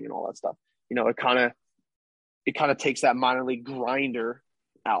we're getting and all that stuff, you know, it kind of takes that minor league grinder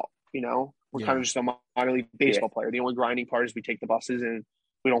out, you know? We're kind of just a minor league baseball player. The only grinding part is we take the buses and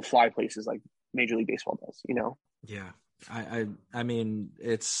we don't fly places like Major League Baseball does, you know? Yeah. I mean,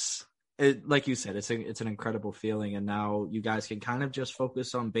 it's like you said, it's an incredible feeling. And now you guys can kind of just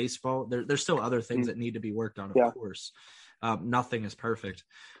focus on baseball. There's still other things that need to be worked on, of course. Nothing is perfect,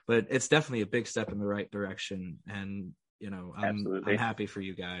 but it's definitely a big step in the right direction. And, you know, I'm happy for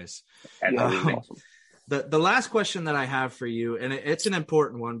you guys. Awesome. The last question that I have for you, and it's an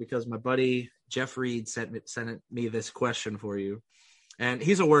important one because my buddy Jeff Reed sent me this question for you. And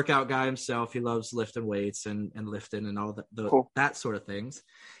he's a workout guy himself. He loves lifting weights and lifting and all that sort of things.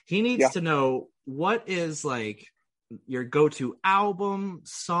 He needs to know, what is like your go-to album,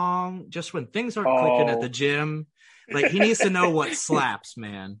 song, just when things aren't clicking at the gym. Like he needs to know what slaps,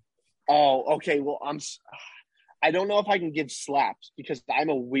 man. Oh, okay. Well, I don't know if I can give slaps because I'm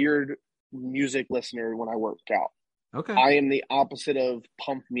a weird music listener when I work out. Okay. I am the opposite of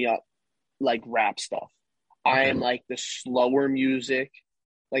pump me up, like rap stuff. Okay. I am like the slower music.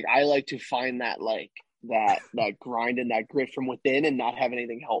 Like I like to find that that grind and that grit from within and not have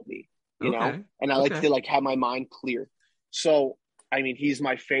anything help me, you know? And I like to like have my mind clear. So, I mean, he's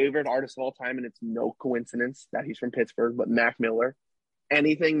my favorite artist of all time, and it's no coincidence that he's from Pittsburgh, but Mac Miller.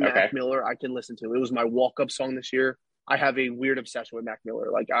 Anything Mac Miller I can listen to. It was my walk-up song this year. I have a weird obsession with Mac Miller.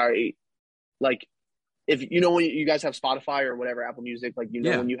 If you know when you guys have Spotify or whatever, Apple Music, like you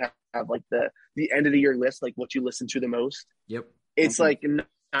know when you have like the end of the year list, like what you listen to the most. Yep. It's like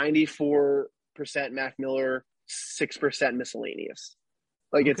 94% Mac Miller, 6% miscellaneous.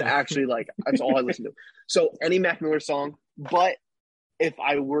 Like it's actually like that's all I listen to. So any Mac Miller song, but if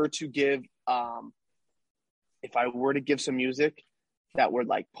I were to give some music that would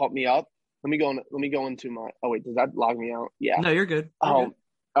like pump me up, let me go into my. Oh wait, does that log me out? Yeah. No, you're good. Let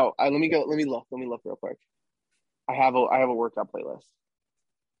me look real quick. I have a workout playlist.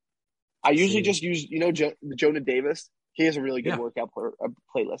 I usually just use, you know, Jonah Davis. He has a really good workout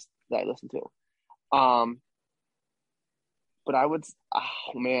playlist that I listen to. But I would,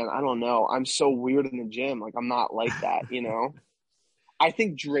 I don't know. I'm so weird in the gym. Like I'm not like that, you know. I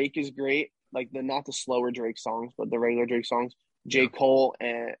think Drake is great. Like not the slower Drake songs, but the regular Drake songs. J. Cole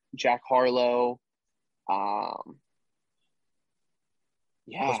and Jack Harlow.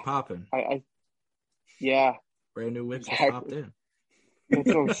 What's popping? Brand new whips just popped in. That's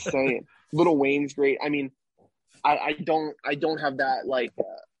what I'm saying. Lil Wayne's great. I mean, I don't have that like.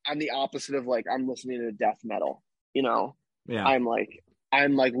 I'm the opposite of like I'm listening to death metal. You know. Yeah. I'm like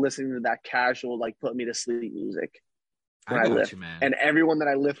listening to that casual like put me to sleep music when I lift. You, man. And everyone that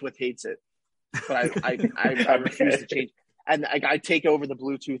I lift with hates it, but I refuse to change. And I take over the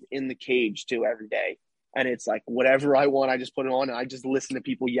Bluetooth in the cage too every day. And it's like whatever I want, I just put it on and I just listen to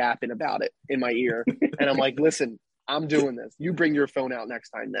people yapping about it in my ear. And I'm like, listen, I'm doing this. You bring your phone out next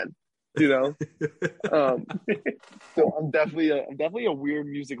time then. You know? So I'm definitely a weird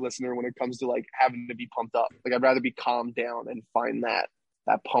music listener when it comes to like having to be pumped up. Like I'd rather be calmed down and find that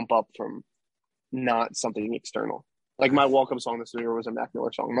pump up from not something external. Like my welcome song this year was a Mac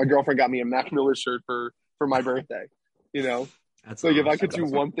Miller song. My girlfriend got me a Mac Miller shirt for my birthday. You know? That's like awesome. If I could do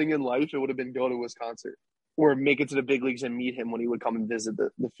one thing in life, it would have been go to his concert or make it to the big leagues and meet him when he would come and visit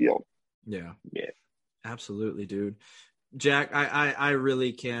the field. Yeah. Absolutely, dude. Jack, I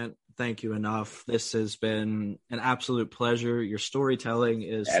really can't thank you enough. This has been an absolute pleasure. Your storytelling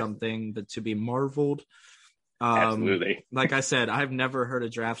is something that to be marveled. Absolutely. Like I said, I've never heard a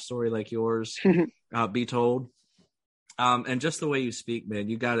draft story like yours be told. And just the way you speak, man,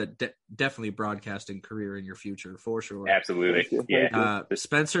 you got a definitely broadcasting career in your future for sure. Absolutely. Yeah.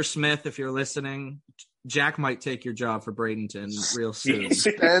 Spencer Smith, if you're listening, Jack might take your job for Bradenton real soon.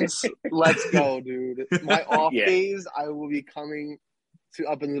 Spence, let's go, dude. My off days, I will be coming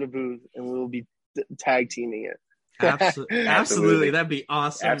up into the booth and we'll be tag teaming it. Absolutely. That'd be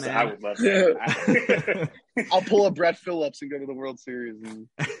awesome, man. I would love that. I'll pull a Brett Phillips and go to the World Series.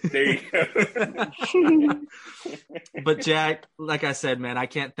 There you go. But Jack, like I said, man, I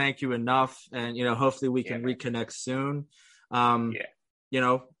can't thank you enough. And, hopefully we can reconnect soon.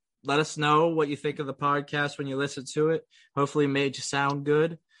 Let us know what you think of the podcast when you listen to it. Hopefully it made you sound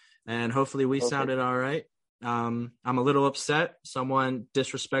good. And hopefully we sounded all right. I'm a little upset. Someone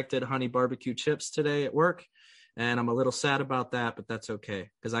disrespected honey barbecue chips today at work. And I'm a little sad about that, but that's okay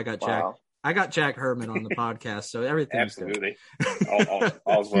because I got Jack. I got Jack Herman on the podcast, so everything's absolutely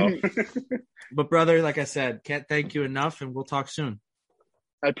all's well. But brother, like I said, can't thank you enough, and we'll talk soon.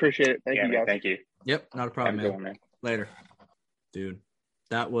 I appreciate it. Thank you, guys. Man, thank you. Yep, not a problem, man. Man. Later, dude.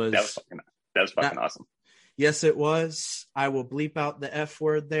 That was fucking awesome. Yes, it was. I will bleep out the F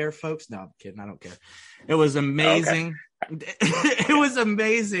word there, folks. No, I'm kidding. I don't care. It was amazing. Okay. It was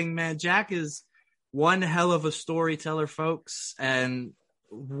amazing, man. Jack is one hell of a storyteller, folks, and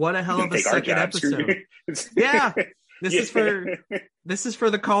what a hell of a second episode. Yeah, this is for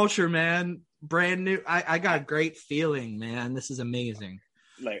the culture, man. Brand new. I got a great feeling, man. This is amazing.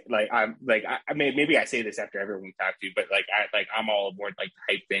 Maybe I say this after everyone we talk to, but I'm all aboard the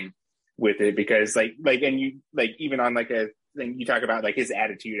hype thing with it because and you even on a thing you talk about his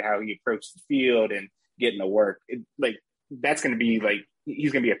attitude, how he approached the field and getting to work. That's going to be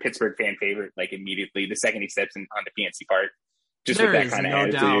he's going to be a Pittsburgh fan favorite immediately the second he steps on the PNC Park. Just there with that kind of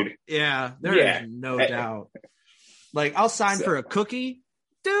attitude. Doubt. Yeah, there is no doubt. I'll sign for a cookie.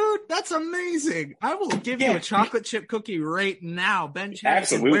 Dude, that's amazing. I will give you a chocolate chip cookie right now. Ben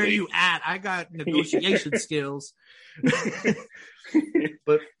Jackson, where are you at? I got negotiation skills.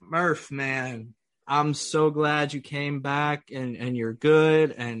 But Murph, man, I'm so glad you came back and you're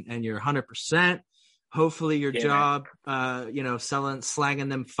good and you're 100%. Hopefully your job, slanging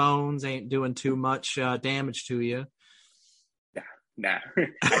them phones ain't doing too much damage to you. Nah. I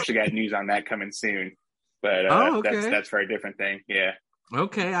actually got news on that coming soon. But that's for a different thing. Yeah.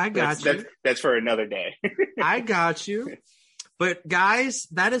 Okay, I got you. That's for another day. I got you. But guys,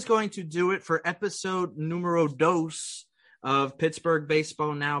 that is going to do it for episode numero dos of Pittsburgh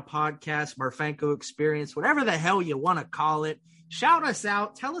Baseball Now podcast, Murphanko Experience, whatever the hell you want to call it. Shout us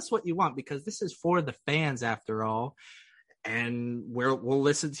out. Tell us what you want because this is for the fans after all. And we'll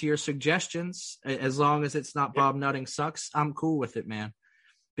listen to your suggestions as long as it's not Bob Nutting sucks. I'm cool with it, man.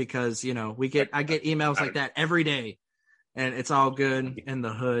 Because, I get emails like that every day. And it's all good in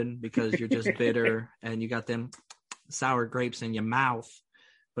the hood because you're just bitter and you got them sour grapes in your mouth,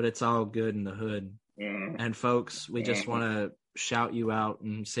 but it's all good in the hood. And folks, we just want to shout you out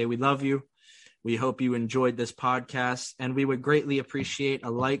and say we love you. We hope you enjoyed this podcast and we would greatly appreciate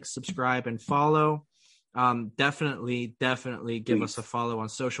a like, subscribe, and follow. Definitely give us a follow on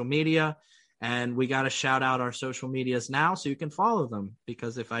social media. And we got to shout out our social medias now so you can follow them.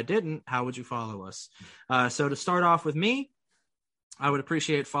 Because if I didn't, how would you follow us? So to start off with me, I would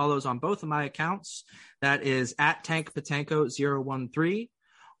appreciate follows on both of my accounts. That is at TankPatanko013.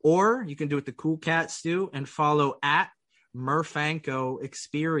 Or you can do it the Cool Cats do and follow at Murphanko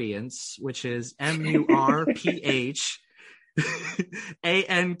Experience, which is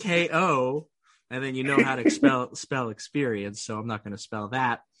MURPHANKO. And then you know how to spell experience. So I'm not going to spell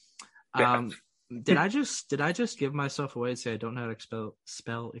that. Did I just give myself away and say I don't know how to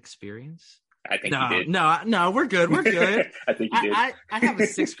spell experience? I think you did. No, we're good. We're good. I think you did. I have a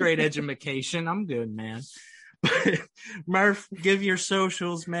 6th grade education. I'm good, man. Murph, give your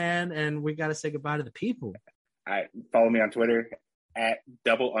socials, man, and we got to say goodbye to the people. Follow me on Twitter at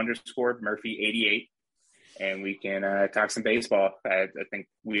 _Murphy88, and we can talk some baseball. I think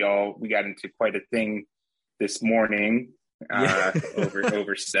we got into quite a thing this morning.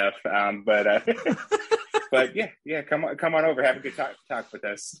 Over stuff. But yeah, come on over. Have a good talk with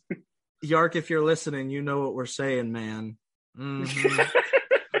us. Yark, if you're listening, you know what we're saying, man.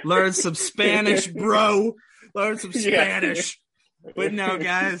 Mm-hmm. Learn some Spanish, bro. Learn some Spanish. But no,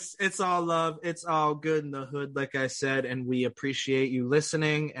 guys, it's all love. It's all good in the hood, like I said, and we appreciate you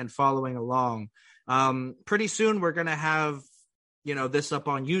listening and following along. Pretty soon we're going to have this up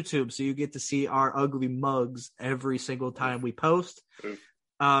on YouTube, so you get to see our ugly mugs every single time we post.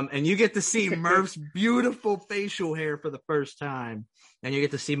 And you get to see Murph's beautiful facial hair for the first time, and you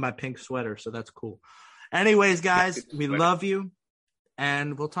get to see my pink sweater, so that's cool. Anyways, guys, we love you,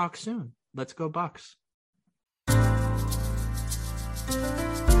 and we'll talk soon. Let's go Bucks.